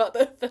line about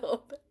the film.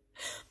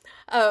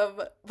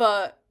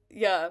 But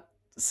yeah.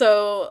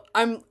 So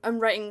I'm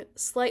writing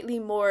slightly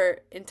more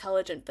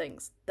intelligent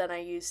things than I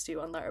used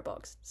to on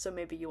Letterboxd. So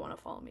maybe you want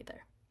to follow me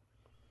there.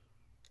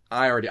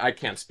 I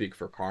can't speak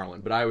for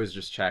Carlin, but I was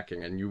just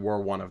checking, and you were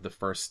one of the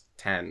first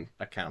 10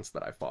 accounts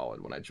that I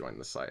followed when I joined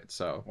the site.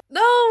 So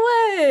no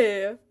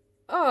way!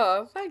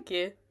 Oh, thank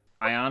you.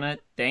 Iana,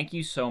 thank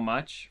you so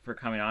much for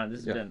coming on.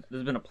 This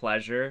has been a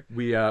pleasure.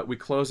 We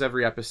close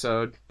every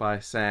episode by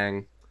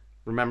saying,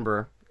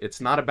 remember,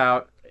 it's not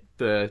about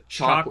the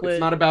chocolate. It's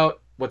not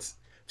about what's.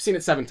 I've seen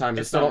it 7 times.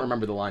 I still don't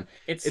remember the line.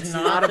 It's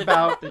not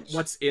about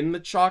what's in the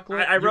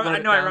chocolate. I wrote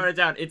it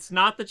down. It's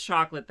not the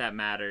chocolate that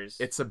matters.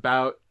 It's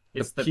about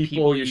the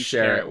people you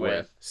share it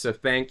with. So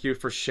thank you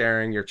for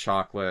sharing your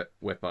chocolate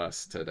with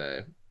us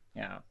today.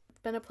 Yeah.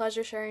 It's been a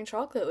pleasure sharing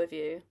chocolate with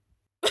you.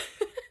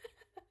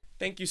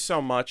 Thank you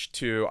so much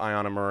to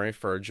Iana Murray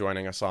for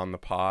joining us on the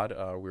pod.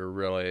 We were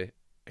really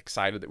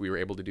excited that we were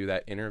able to do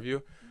that interview.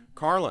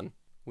 Carlin,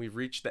 we've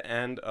reached the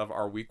end of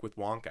our week with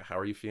Wonka. How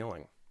are you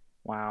feeling?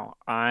 Wow,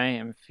 I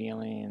am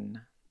feeling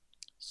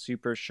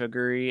super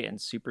sugary and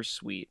super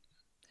sweet.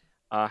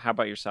 How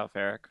about yourself,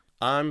 Eric?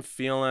 I'm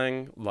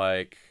feeling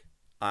like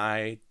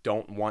I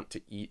don't want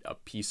to eat a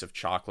piece of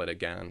chocolate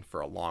again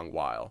for a long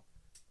while.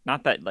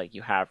 Not that like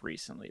you have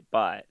recently,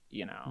 but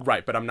you know.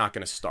 Right, but I'm not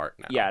going to start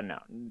now. Yeah, no,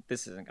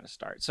 this isn't going to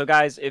start. So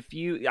guys, if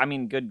you, I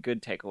mean, good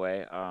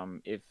takeaway.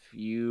 If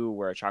you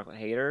were a chocolate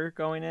hater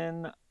going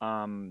in,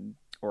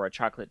 or a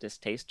chocolate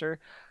distaster,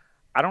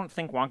 I don't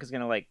think Wonka's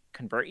going to like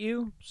convert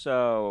you.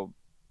 So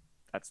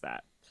that's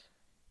that.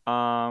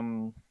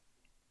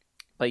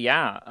 But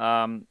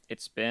yeah,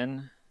 it's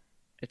been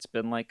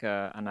like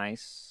a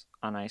nice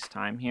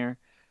time here.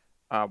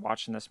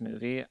 Watching this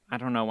movie. I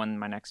don't know when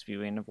my next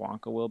viewing of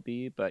Wonka will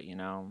be, but you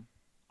know,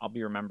 I'll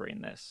be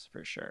remembering this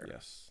for sure.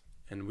 Yes.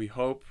 And we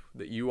hope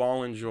that you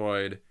all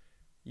enjoyed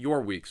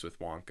your weeks with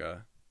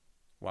Wonka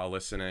while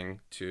listening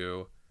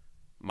to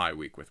my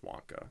week with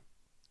Wonka.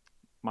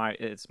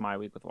 It's my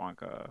week with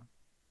Wonka,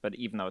 but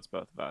even though it's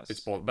both of us. It's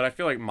both, but I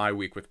feel like my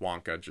week with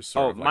Wonka just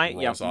sort of like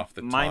rolls off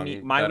the tongue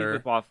my better.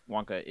 week with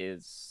Wonka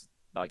is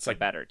like It's like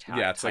better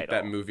yeah, it's title. like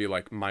that movie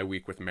like My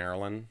Week with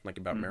Marilyn, like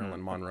about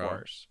Marilyn Monroe. Of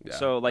course. Yeah,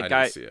 So like I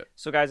guys, didn't see it.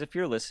 so guys, if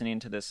you're listening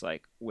to this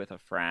like with a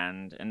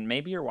friend, and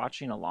maybe you're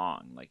watching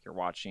along, like you're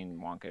watching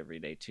Wonka every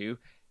day too,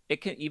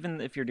 it can, even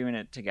if you're doing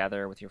it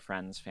together with your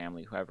friends,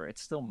 family, whoever,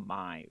 it's still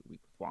my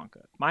week with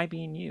Wonka. My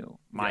being you,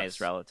 my Yes.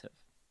 is relative.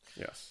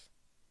 Yes.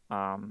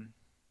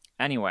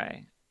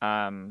 Anyway,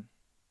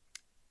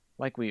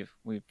 like we've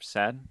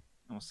said, and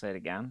we'll say it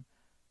again.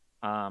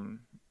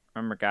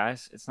 Remember,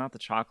 guys, it's not the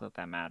chocolate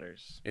that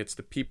matters. It's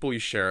the people you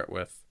share it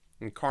with.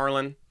 And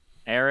Carlin,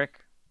 Eric,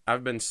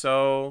 I've been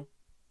so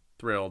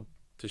thrilled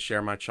to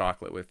share my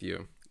chocolate with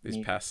you these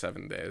Me- past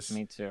 7 days.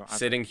 me too.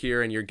 Sitting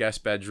here in your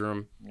guest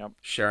bedroom, Yep.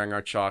 sharing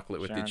our chocolate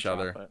with Sharing each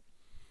other. chocolate.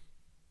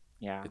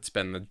 Yeah, It's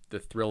been the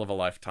thrill of a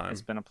lifetime.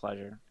 it's been a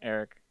pleasure.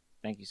 Eric,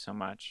 thank you so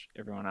much.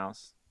 Everyone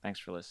else, thanks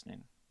for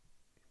listening.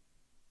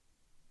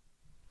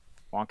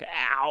 Wonka,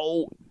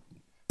 ow!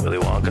 Willy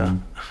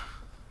Wonka.